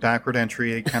 you know, backward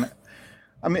entry. Kind of.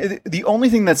 I mean, the only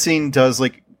thing that scene does,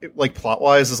 like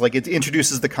plot-wise, is like it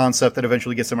introduces the concept that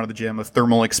eventually gets them out of the gym of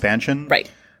thermal expansion. Right.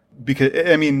 Because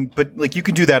I mean, but like you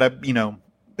can do that at, you know,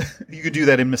 you could do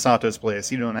that in Misato's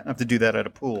place. You don't have to do that at a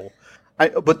pool.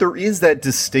 But there is that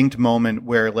distinct moment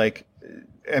where, like,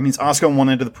 I mean, it's Asuka on one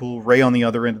end of the pool, Rei on the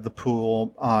other end of the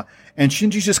pool, and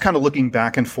Shinji's just kind of looking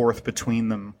back and forth between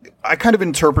them. I kind of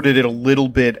interpreted it a little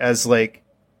bit as, like,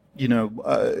 you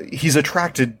know, he's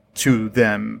attracted to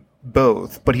them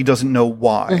both, but he doesn't know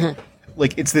why.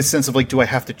 Like, it's this sense of, like, do I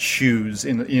have to choose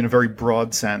in a very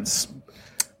broad sense?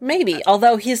 Maybe,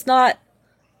 although he's not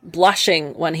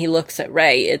blushing when he looks at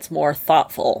Rei. It's more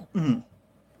thoughtful.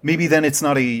 Maybe then it's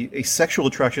not a sexual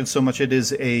attraction so much it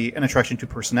is an attraction to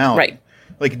personality. Right.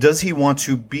 Like, does he want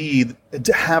to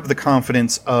have the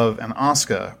confidence of an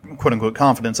Asuka, quote-unquote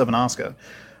confidence of an Asuka,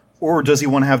 or does he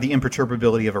want to have the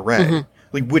imperturbability of a Rei?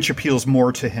 Like, which appeals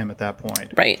more to him at that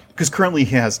point? Right. Because currently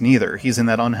he has neither. He's in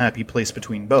that unhappy place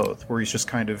between both, where he's just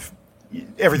kind of,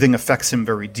 everything affects him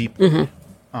very deeply,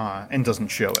 and doesn't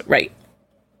show it. Right.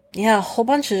 Yeah, a whole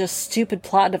bunch of just stupid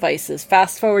plot devices.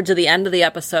 Fast forward to the end of the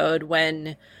episode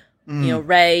when, you know,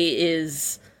 Rei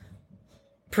is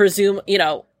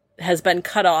has been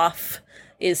cut off,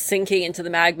 is sinking into the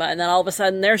magma, and then all of a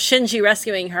sudden there's Shinji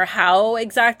rescuing her. How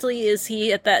exactly is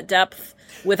he at that depth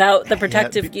without the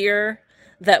protective gear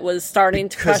that was starting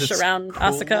to crush around cool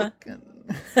Asuka?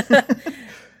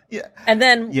 Yeah. And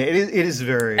then it is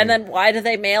very. And then why do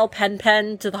they mail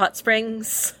Pen to the hot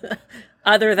springs?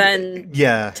 Other than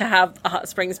to have a hot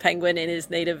springs penguin in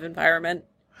his native environment.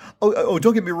 Oh,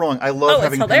 don't get me wrong. I love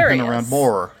having Pen around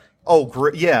more. Oh,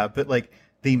 great. Yeah, but like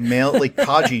they mail, like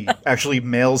Kaji actually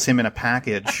mails him in a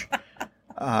package.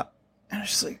 And it's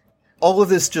just like, all of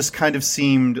this just kind of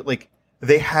seemed like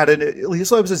they had at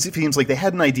least it seems like they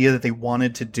had an idea that they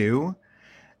wanted to do.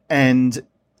 And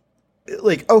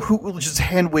like, who will just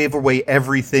hand wave away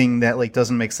everything that like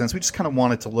doesn't make sense. We just kind of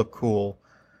want it to look cool.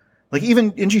 Like,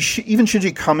 even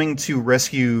Shinji coming to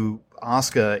rescue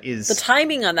Asuka is... The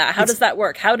timing on that, how does that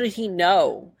work? How did he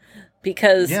know?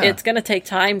 Because it's going to take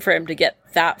time for him to get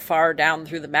that far down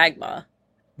through the magma.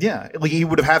 Yeah, like he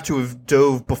would have to have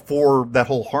dove before that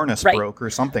whole harness broke or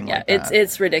something like that. Yeah,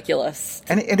 it's ridiculous.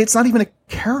 And it's not even a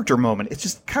character moment. It's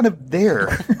just kind of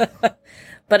there.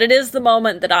 But it is the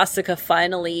moment that Asuka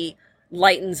finally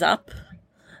lightens up.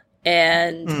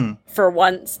 And for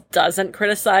once doesn't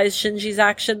criticize Shinji's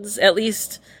actions. At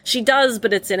least she does,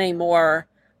 but it's in a more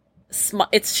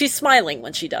she's smiling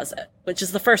when she does it, which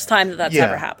is the first time that's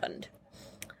ever happened.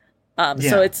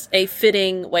 So it's a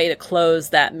fitting way to close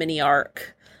that mini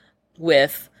arc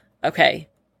with, okay,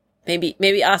 maybe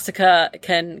Asuka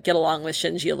can get along with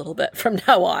Shinji a little bit from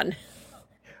now on.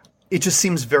 It just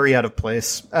seems very out of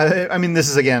place. I mean, this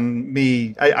is, again,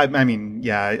 me.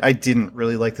 I didn't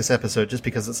really like this episode just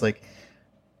because it's like,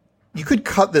 you could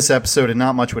cut this episode and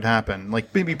not much would happen.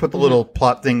 Like, maybe put the little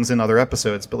plot things in other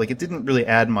episodes, but, like, it didn't really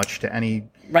add much to anything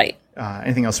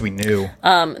else we knew.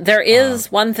 There is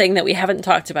one thing that we haven't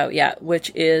talked about yet, which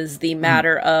is the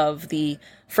matter of the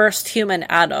first human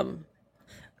Adam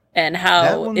and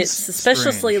how it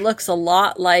suspiciously looks a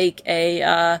lot like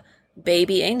a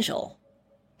baby angel.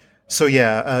 So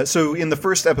so in the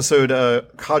first episode,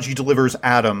 Kaji delivers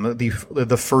Adam,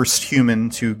 the first human,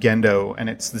 to Gendo, and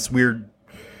it's this weird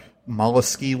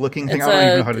mollusky looking thing. I don't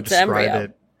even know how to describe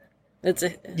it.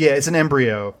 It's an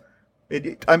embryo.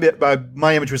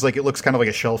 My image was like, it looks kind of like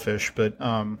a shellfish, but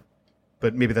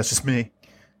maybe that's just me.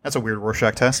 That's a weird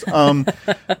Rorschach test.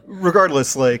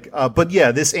 Regardless,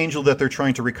 this angel that they're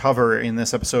trying to recover in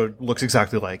this episode looks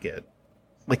exactly like it.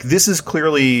 Like, this is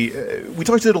clearly, we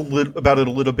talked about it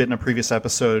a little bit in a previous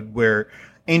episode, where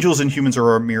angels and humans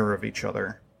are a mirror of each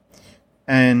other.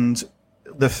 And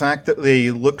the fact that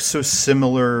they look so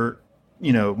similar,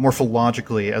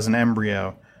 morphologically as an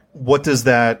embryo, what does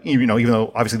that, even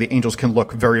though obviously the angels can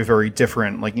look very, very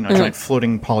different, like, giant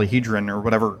floating polyhedron or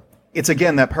whatever. It's,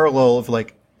 again, that parallel of,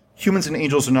 like, humans and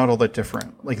angels are not all that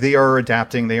different. Like, they are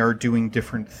adapting, they are doing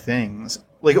different things.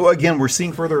 Like, again, we're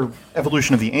seeing further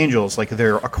evolution of the angels. Like,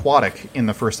 they're aquatic in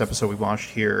the first episode we watched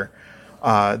here.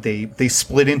 They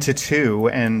split into two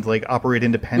and, like, operate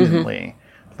independently.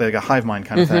 Like a hive mind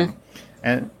kind of thing.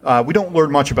 And we don't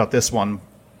learn much about this one.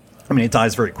 I mean, it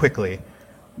dies very quickly.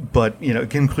 But, it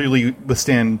can clearly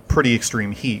withstand pretty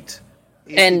extreme heat.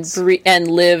 And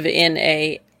live in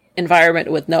a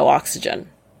environment with no oxygen.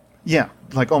 Yeah,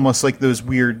 like almost like those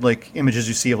weird, like, images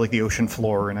you see of, like, the ocean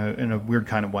floor in a weird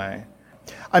kind of way.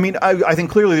 I mean, I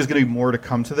think clearly there's going to be more to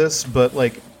come to this, but,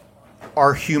 like,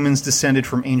 are humans descended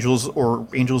from angels or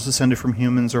angels descended from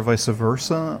humans or vice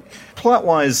versa?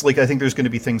 Plot-wise, like, I think there's going to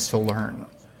be things to learn.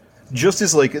 Just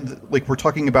as, like we're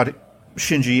talking about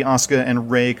Shinji, Asuka,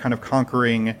 and Rei kind of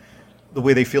conquering the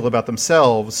way they feel about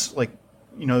themselves, like,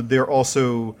 they're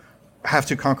also have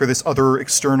to conquer this other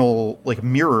external, like,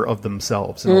 mirror of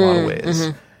themselves in a lot of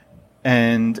ways.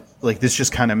 And, like, this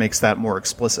just kind of makes that more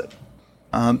explicit.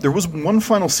 There was one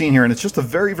final scene here, and it's just a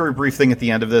very, very brief thing at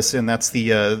the end of this, and that's the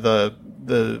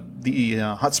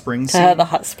hot springs scene. The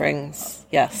hot springs,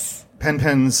 yes.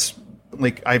 Pen's,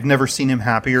 like, I've never seen him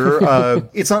happier.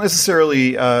 It's not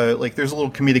necessarily, like, there's a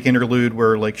little comedic interlude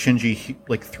where, like, Shinji,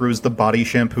 like, throws the body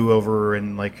shampoo over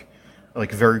and, like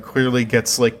very clearly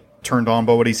gets, like, turned on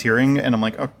by what he's hearing, and I'm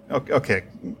like, okay,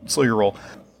 slow your roll.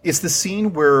 It's the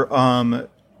scene where,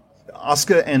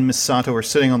 Asuka and Misato are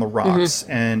sitting on the rocks,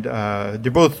 and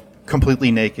they're both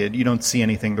completely naked. You don't see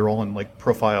anything. They're all in, like,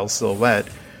 profile silhouette.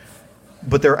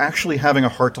 But they're actually having a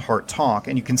heart-to-heart talk,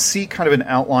 and you can see kind of an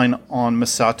outline on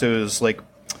Misato's, like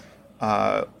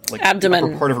abdomen,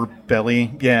 upper part of her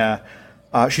belly. Yeah.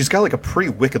 She's got, like, a pretty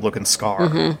wicked-looking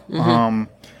scar.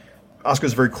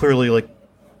 Asuka's very clearly, like,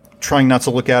 trying not to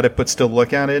look at it, but still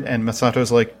look at it, and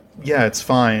Misato's like, yeah, it's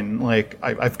fine. Like,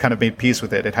 I've kind of made peace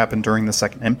with it. It happened during the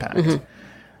second impact.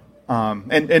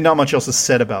 And not much else is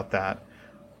said about that.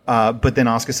 But then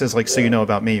Asuka says, like, so you know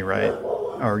about me, right?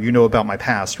 Or you know about my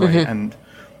past, right? And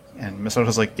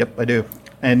Misato's like, yep, I do.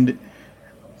 And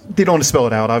they don't spell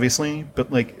it out, obviously,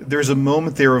 but, like, there's a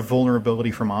moment there of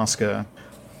vulnerability from Asuka.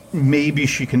 Maybe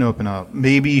she can open up.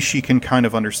 Maybe she can kind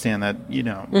of understand that,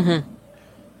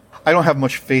 I don't have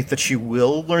much faith that she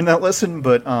will learn that lesson,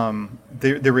 but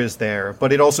there is there.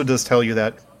 But it also does tell you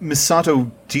that Misato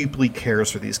deeply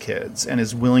cares for these kids and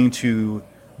is willing to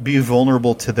be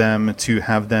vulnerable to them to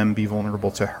have them be vulnerable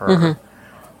to her.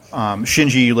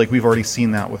 Shinji, like, we've already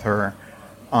seen that with her,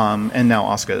 and now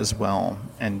Asuka as well.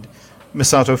 And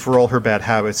Misato, for all her bad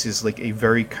habits, is, like, a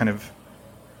very kind of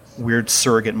weird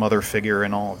surrogate mother figure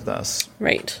in all of this.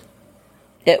 Right.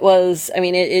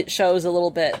 It shows a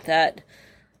little bit that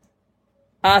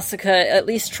Asuka at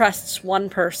least trusts one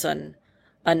person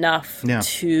enough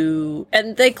to...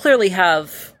 And they clearly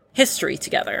have history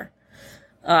together.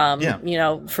 From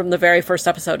the very first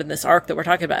episode in this arc that we're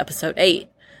talking about, episode 8.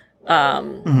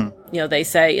 They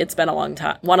say it's been a long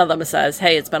time. One of them says,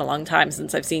 hey, it's been a long time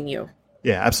since I've seen you.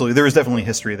 Yeah, absolutely. There is definitely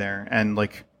history there. And,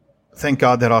 like, thank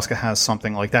God that Asuka has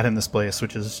something like that in this place,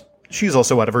 which is... She's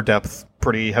also out of her depth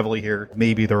pretty heavily here.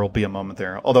 Maybe there will be a moment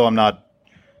there. Although I'm not...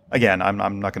 Again, I'm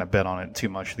not going to bet on it too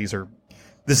much. This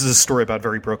is a story about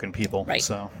very broken people. Right.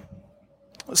 So,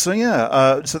 So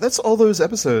yeah, so that's all those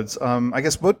episodes. I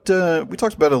guess what we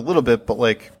talked about a little bit, but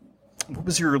like, what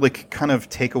was your like kind of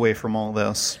takeaway from all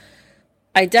this?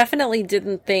 I definitely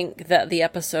didn't think that the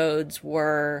episodes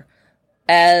were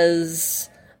as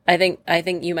I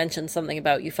think you mentioned something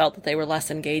about you felt that they were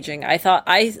less engaging. I thought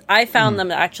I found them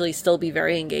to actually still be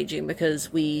very engaging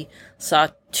because we saw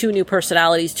two new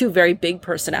personalities, two very big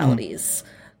personalities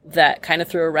that kind of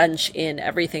threw a wrench in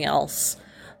everything else.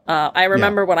 I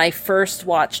remember when I first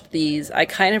watched these, I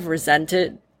kind of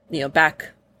resented,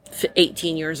 back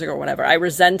 18 years ago or whatever, I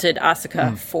resented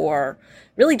Asuka for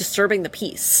really disturbing the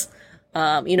peace.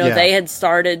 They had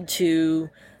started to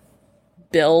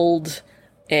build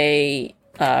a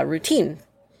routine,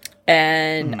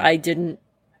 and I didn't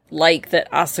like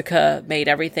that Asuka made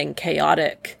everything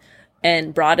chaotic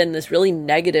and brought in this really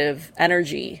negative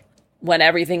energy when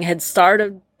everything had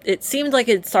started. It seemed like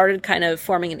it started kind of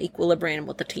forming an equilibrium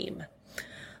with the team.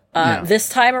 This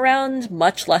time around,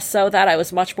 much less so that. I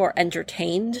was much more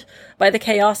entertained by the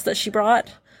chaos that she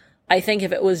brought. I think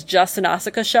if it was just an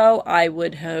Asuka show, I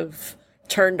would have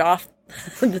turned off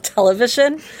the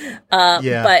television.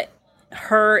 But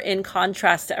her, in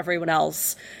contrast to everyone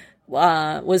else,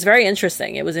 was very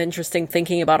interesting. It was interesting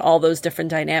thinking about all those different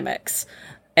dynamics.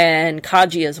 And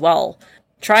Kaji as well,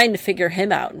 trying to figure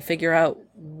him out and figure out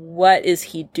what is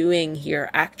he doing here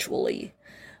actually.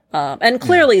 And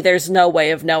clearly there's no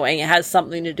way of knowing. It has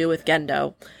something to do with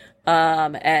Gendo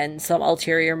and some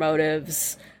ulterior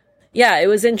motives. Yeah, it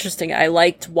was interesting. I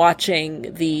liked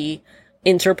watching the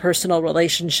interpersonal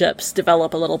relationships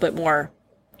develop a little bit more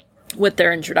with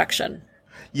their introduction.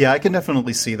 Yeah, I can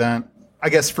definitely see that. I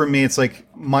guess for me, it's like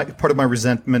part of my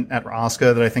resentment at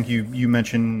Asuka that I think you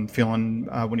mentioned feeling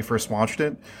when you first watched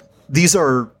it. These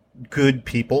are good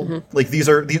people. Like these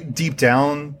are deep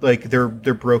down, like they're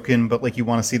broken, but like you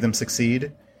want to see them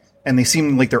succeed. And they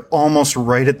seem like they're almost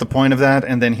right at the point of that.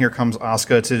 And then here comes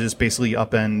Asuka to just basically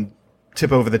upend,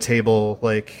 tip over the table.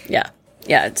 Like yeah,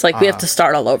 it's like we have to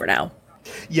start all over now.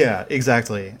 Yeah,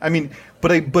 exactly. I mean,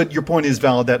 but your point is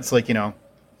valid. That's like,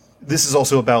 this is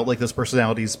also about like those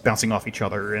personalities bouncing off each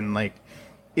other, and like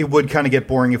it would kind of get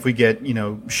boring if we get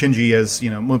Shinji as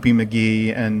Muppy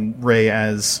McGee and Rei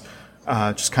as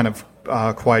just kind of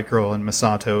quiet girl and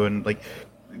Misato, and like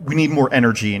we need more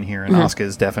energy in here, and Asuka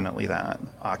is definitely that.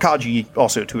 Kaji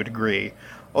also to a degree,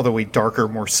 although a darker,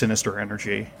 more sinister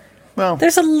energy. Well,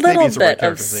 there's a little bit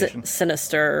of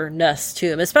sinisterness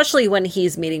to him, especially when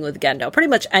he's meeting with Gendo. Pretty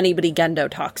much anybody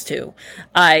Gendo talks to,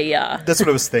 that's what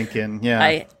I was thinking. Yeah,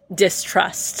 I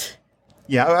distrust.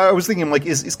 Yeah, I was thinking, like,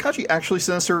 is Kaji actually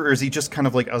sinister, or is he just kind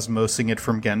of like osmosing it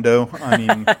from Gendo? I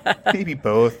mean, maybe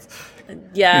both.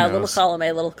 Yeah, little column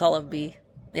A, little column B.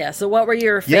 Yeah. So, what were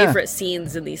your favorite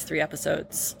scenes in these 3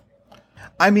 episodes?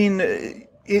 I mean,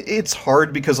 it's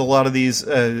hard because a lot of these.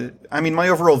 My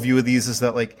overall view of these is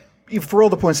that like, for all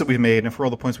the points that we've made and for all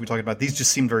the points we talked about, these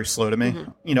just seem very slow to me.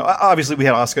 Obviously we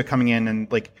had Asuka coming in and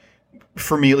like,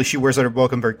 for me at least, she wears out her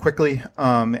welcome very quickly.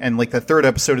 And like the 3rd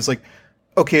episode is like,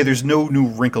 okay, there's no new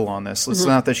wrinkle on this. It's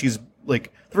not that she's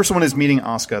like, the first one is meeting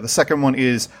Asuka. The second one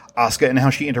is Asuka and how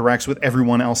she interacts with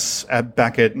everyone else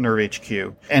back at Nerve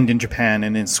HQ and in Japan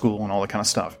and in school and all that kind of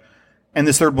stuff. And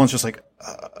this 3rd one's just like,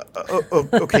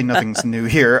 okay, nothing's new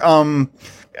here. I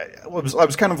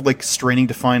was kind of like straining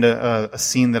to find a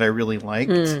scene that I really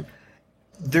liked.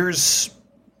 There's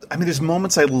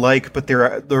moments I like, but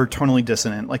they're tonally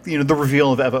dissonant. Like, the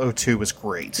reveal of Eva 02 was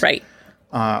great. Right.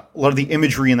 A lot of the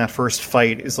imagery in that first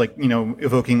fight is like,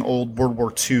 evoking old World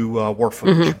War II war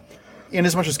footage. In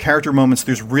as much as character moments,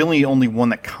 there's really only one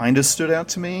that kind of stood out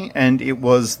to me, and it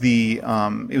was it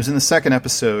was in the 2nd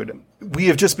episode. We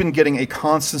have just been getting a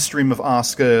constant stream of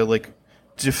Asuka, like,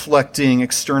 deflecting,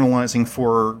 externalizing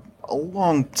for a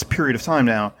long period of time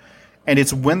now, and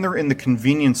it's when they're in the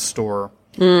convenience store,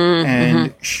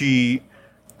 and she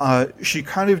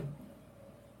kind of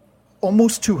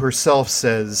almost to herself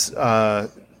says the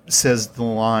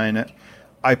line,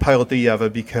 "I pilot the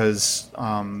Yeva because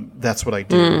that's what I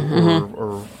do,"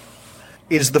 or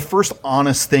it is the first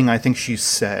honest thing I think she's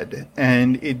said,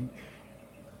 and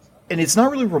it's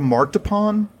not really remarked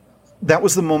upon. That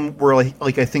was the moment where,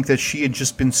 I think that she had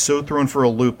just been so thrown for a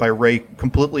loop by Rei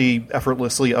completely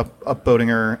effortlessly upboating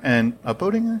her,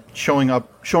 showing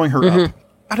her up.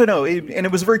 I don't know, and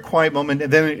it was a very quiet moment,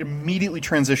 and then it immediately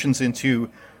transitions into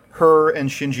her and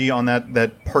Shinji on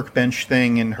that park bench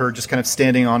thing, and her just kind of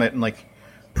standing on it and like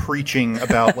preaching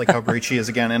about like how great she is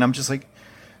again. And I'm just like,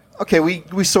 okay,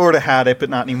 we sort of had it, but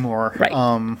not anymore.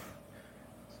 Right.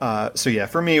 So yeah,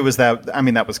 for me it was that. I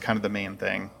mean, that was kind of the main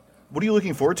thing. What are you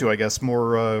looking forward to, I guess,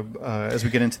 more as we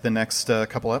get into the next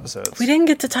couple episodes? We didn't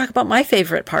get to talk about my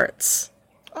favorite parts.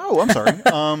 Oh, I'm sorry.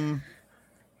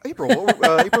 April,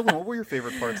 what were your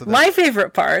favorite parts of that? My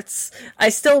favorite parts, I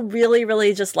still really,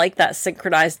 really just like that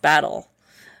synchronized battle.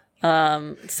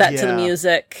 Set to the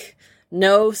music.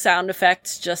 No sound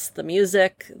effects, just the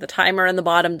music, the timer in the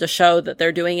bottom to show that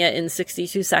they're doing it in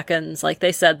 62 seconds like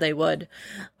they said they would.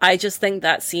 I just think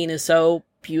that scene is so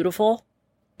beautiful.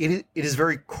 It is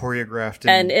very choreographed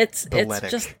and it's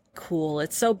just cool.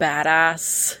 It's so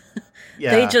badass.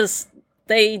 Yeah.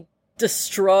 They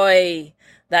destroy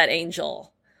that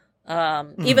angel.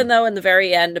 Even though in the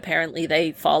very end, apparently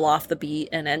they fall off the beat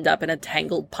and end up in a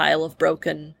tangled pile of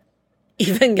broken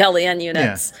Evangelion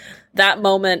units. Yeah. That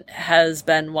moment has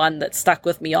been one that stuck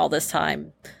with me all this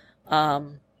time.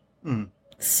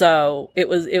 So it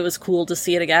was cool to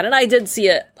see it again. And I did see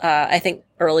it, I think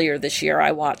earlier this year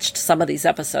I watched some of these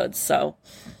episodes. So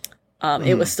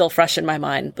it was still fresh in my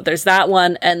mind. But there's that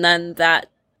one. And then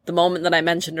the moment that I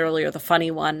mentioned earlier, the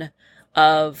funny one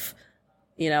of,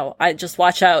 I just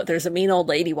watch out. There's a mean old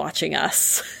lady watching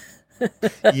us.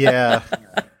 Yeah.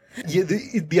 Yeah,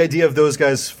 the idea of those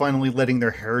guys finally letting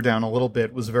their hair down a little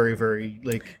bit was very, very,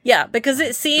 Yeah, because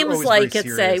it seems like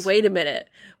it's wait a minute,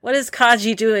 what is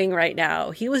Kaji doing right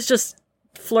now? He was just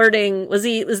flirting. Was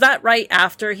that right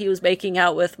after he was making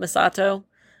out with Misato?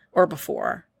 Or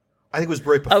before? I think it was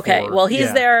right before. Okay, well,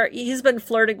 he's there. He's been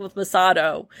flirting with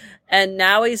Misato, and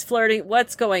now he's flirting.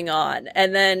 What's going on?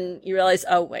 And then you realize,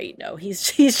 oh, wait, no,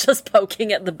 he's just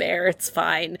poking at the bear. It's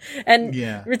fine. And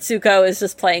Ritsuko is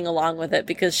just playing along with it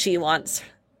because she wants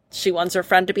her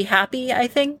friend to be happy, I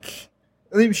think.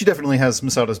 I think she definitely has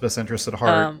Misato's best interest at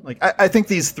heart. I think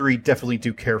these three definitely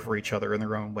do care for each other in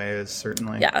their own ways,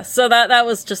 certainly. Yeah, so that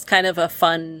was just kind of a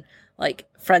fun,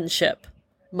 friendship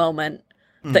moment.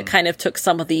 That kind of took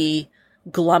some of the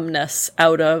glumness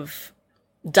out of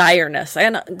direness.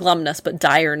 Not glumness, but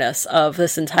direness of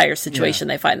this entire situation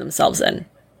they find themselves in.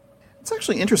 It's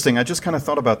actually interesting. I just kind of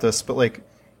thought about this, but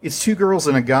it's two girls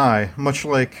and a guy, much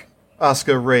like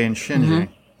Asuka, Rei, and Shinji.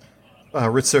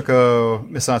 Ritsuko,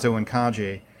 Misato, and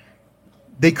Kaji.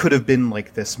 They could have been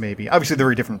like this, maybe. Obviously, they're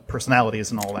very different personalities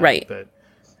and all that. Right. But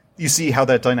you see how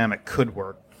that dynamic could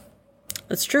work.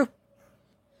 That's true.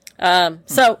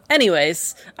 So,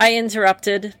 anyways, I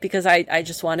interrupted because I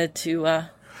just wanted to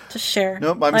share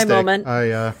my moment.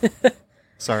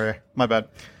 Sorry, my bad.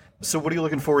 So what are you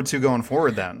looking forward to going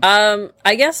forward then?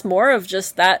 I guess more of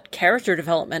just that character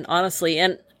development, honestly.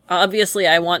 And obviously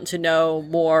I want to know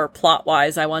more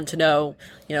plot-wise. I want to know,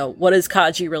 what is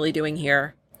Kaji really doing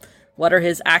here? What are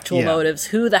his actual motives?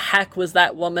 Who the heck was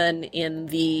that woman in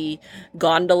the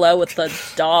gondola with the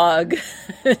dog?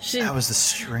 That was the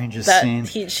strangest scene.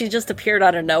 She just appeared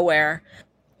out of nowhere.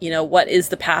 What is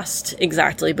the past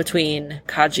exactly between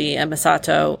Kaji and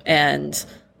Misato and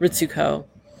Ritsuko?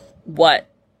 What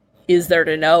is there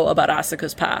to know about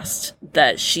Asuka's past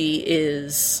that she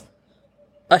is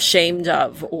ashamed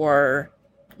of or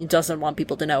doesn't want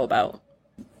people to know about?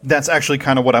 That's actually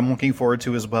kind of what I'm looking forward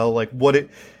to as well.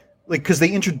 Because they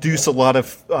introduce a lot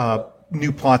of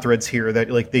new plot threads here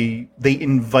that they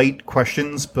invite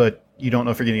questions, but you don't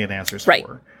know if you're going to get answers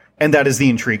for. And that is the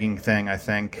intriguing thing, I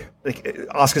think.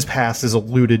 Asuka's past is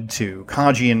alluded to.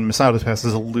 Kaji and Misato's past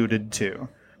is alluded to.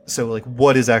 So,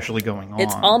 what is actually going on?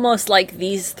 It's almost like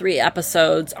these 3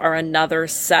 episodes are another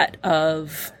set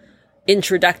of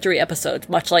introductory episodes,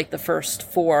 much like the first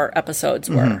 4 episodes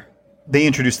were. They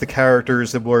introduce the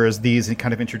characters, whereas these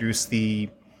kind of introduce the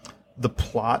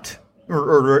plot,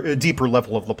 or a deeper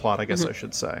level of the plot, I guess I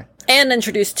should say. And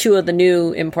introduce 2 of the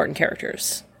new important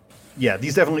characters. Yeah,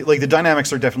 these definitely, the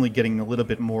dynamics are definitely getting a little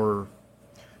bit more,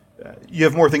 you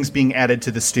have more things being added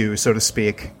to the stew, so to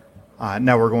speak.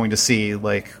 Now we're going to see,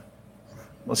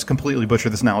 let's completely butcher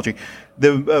this analogy,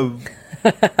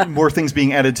 more things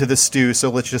being added to the stew, so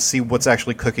let's just see what's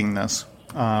actually cooking this,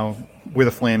 where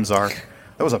the flames are.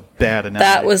 That was a bad analogy.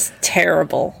 That was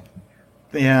terrible.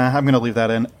 Yeah, I'm going to leave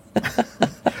that in.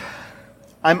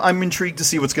 I'm intrigued to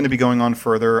see what's going to be going on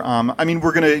further.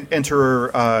 We're going to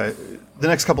enter, the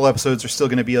next couple episodes are still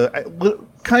going to be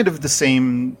kind of the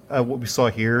same, what we saw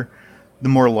here. The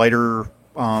more lighter,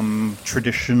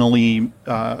 traditionally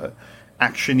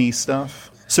action-y stuff.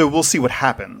 So we'll see what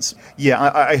happens. Yeah,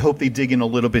 I hope they dig in a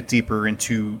little bit deeper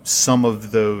into some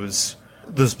of those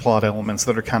plot elements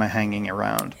that are kind of hanging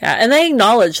around. Yeah, and they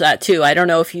acknowledge that too. I don't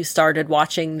know if you started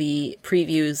watching the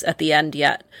previews at the end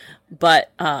yet,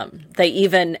 but they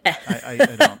even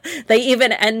I don't. They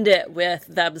even end it with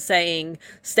them saying,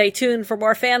 "Stay tuned for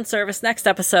more fan service next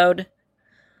episode,"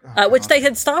 which they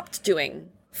had stopped doing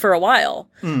for a while.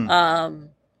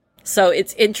 So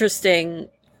it's interesting.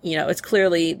 It's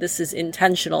clearly this is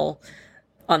intentional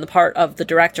on the part of the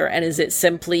director, and is it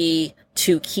simply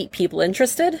to keep people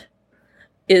interested?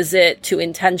 Is it to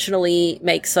intentionally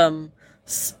make some,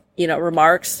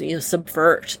 remarks,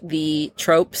 subvert the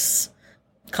tropes,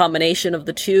 combination of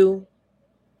the two?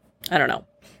 I don't know.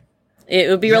 It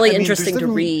would be really interesting to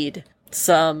read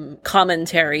some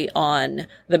commentary on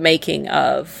the making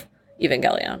of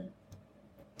Evangelion.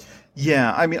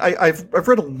 Yeah, I mean, I've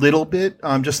read a little bit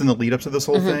just in the lead up to this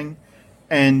whole thing,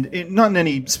 and not in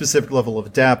any specific level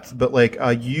of depth, but like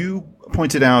you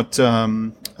pointed out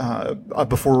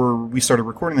before we started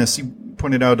recording this, you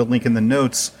pointed out a link in the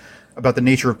notes about the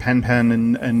nature of Pen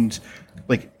Pen and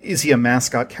like, is he a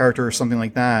mascot character or something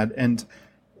like that? And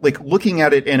like looking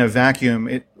at it in a vacuum,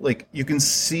 it like you can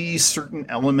see certain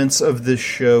elements of this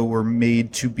show were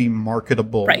made to be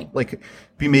marketable, right? Like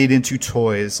be made into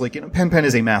toys. Like, Pen Pen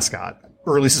is a mascot,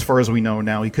 or at least as far as we know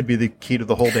now, he could be the key to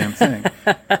the whole damn thing.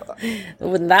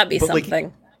 Wouldn't that be something?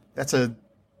 Like, that's I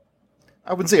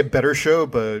wouldn't say a better show,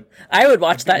 but I would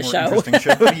watch that show. Interesting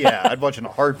show. Yeah, I'd watch it in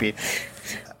a heartbeat.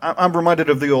 I'm reminded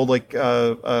of the old like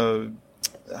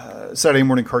Saturday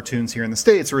morning cartoons here in the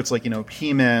States, where it's like,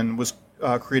 He-Man was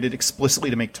created explicitly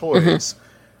to make toys.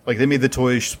 Like they made the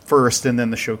toys first, and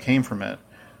then the show came from it.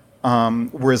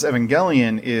 Whereas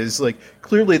Evangelion is like,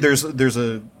 clearly there's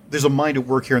a mind at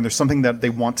work here, and there's something that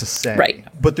they want to say. Right.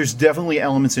 But there's definitely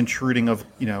elements intruding of,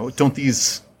 don't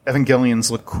these Evangelions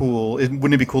look cool?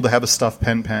 Wouldn't it be cool to have a stuffed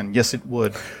Pen Pen? Yes, it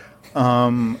would.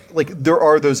 Like there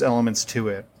are those elements to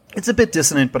it. It's a bit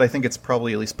dissonant, but I think it's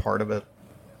probably at least part of it.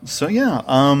 So yeah,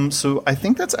 so I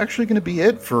think that's actually going to be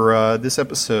it for this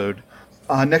episode.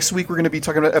 Next week, we're going to be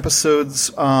talking about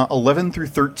episodes 11 through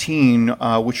 13,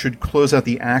 which should close out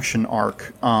the action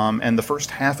arc and the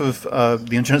first half of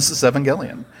the Genesis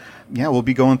Evangelion. Yeah, we'll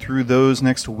be going through those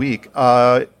next week.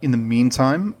 In the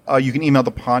meantime, you can email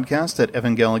the podcast at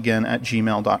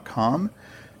evangeligan@gmail.com,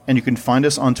 and you can find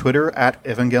us on Twitter at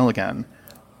evangeligan.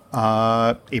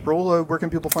 April, where can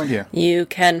people find you? You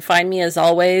can find me, as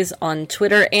always, on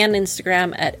Twitter and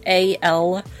Instagram at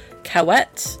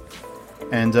ALCowett.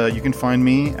 And you can find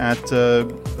me at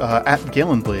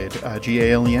Galenblade,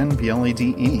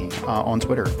 GALENBLADE, on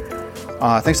Twitter.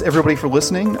 Thanks to everybody for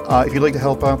listening. If you'd like to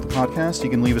help out the podcast, you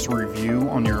can leave us a review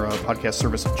on your podcast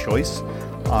service of choice.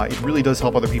 It really does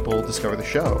help other people discover the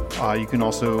show. You can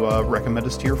also recommend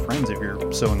us to your friends if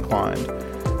you're so inclined.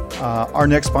 Our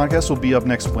next podcast will be up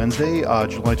next Wednesday,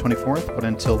 July 24th. But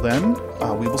until then,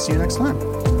 we will see you next time.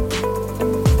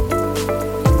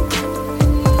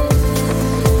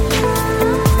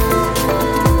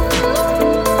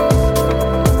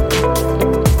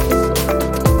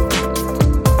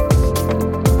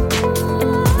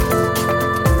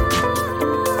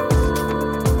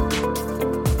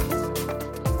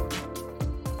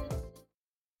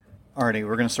 Alrighty,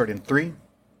 we're going to start in 3,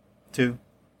 2.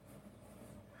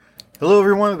 Hello,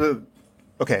 everyone.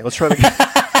 Okay, let's try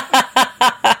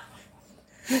that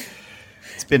again.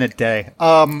 It's been a day.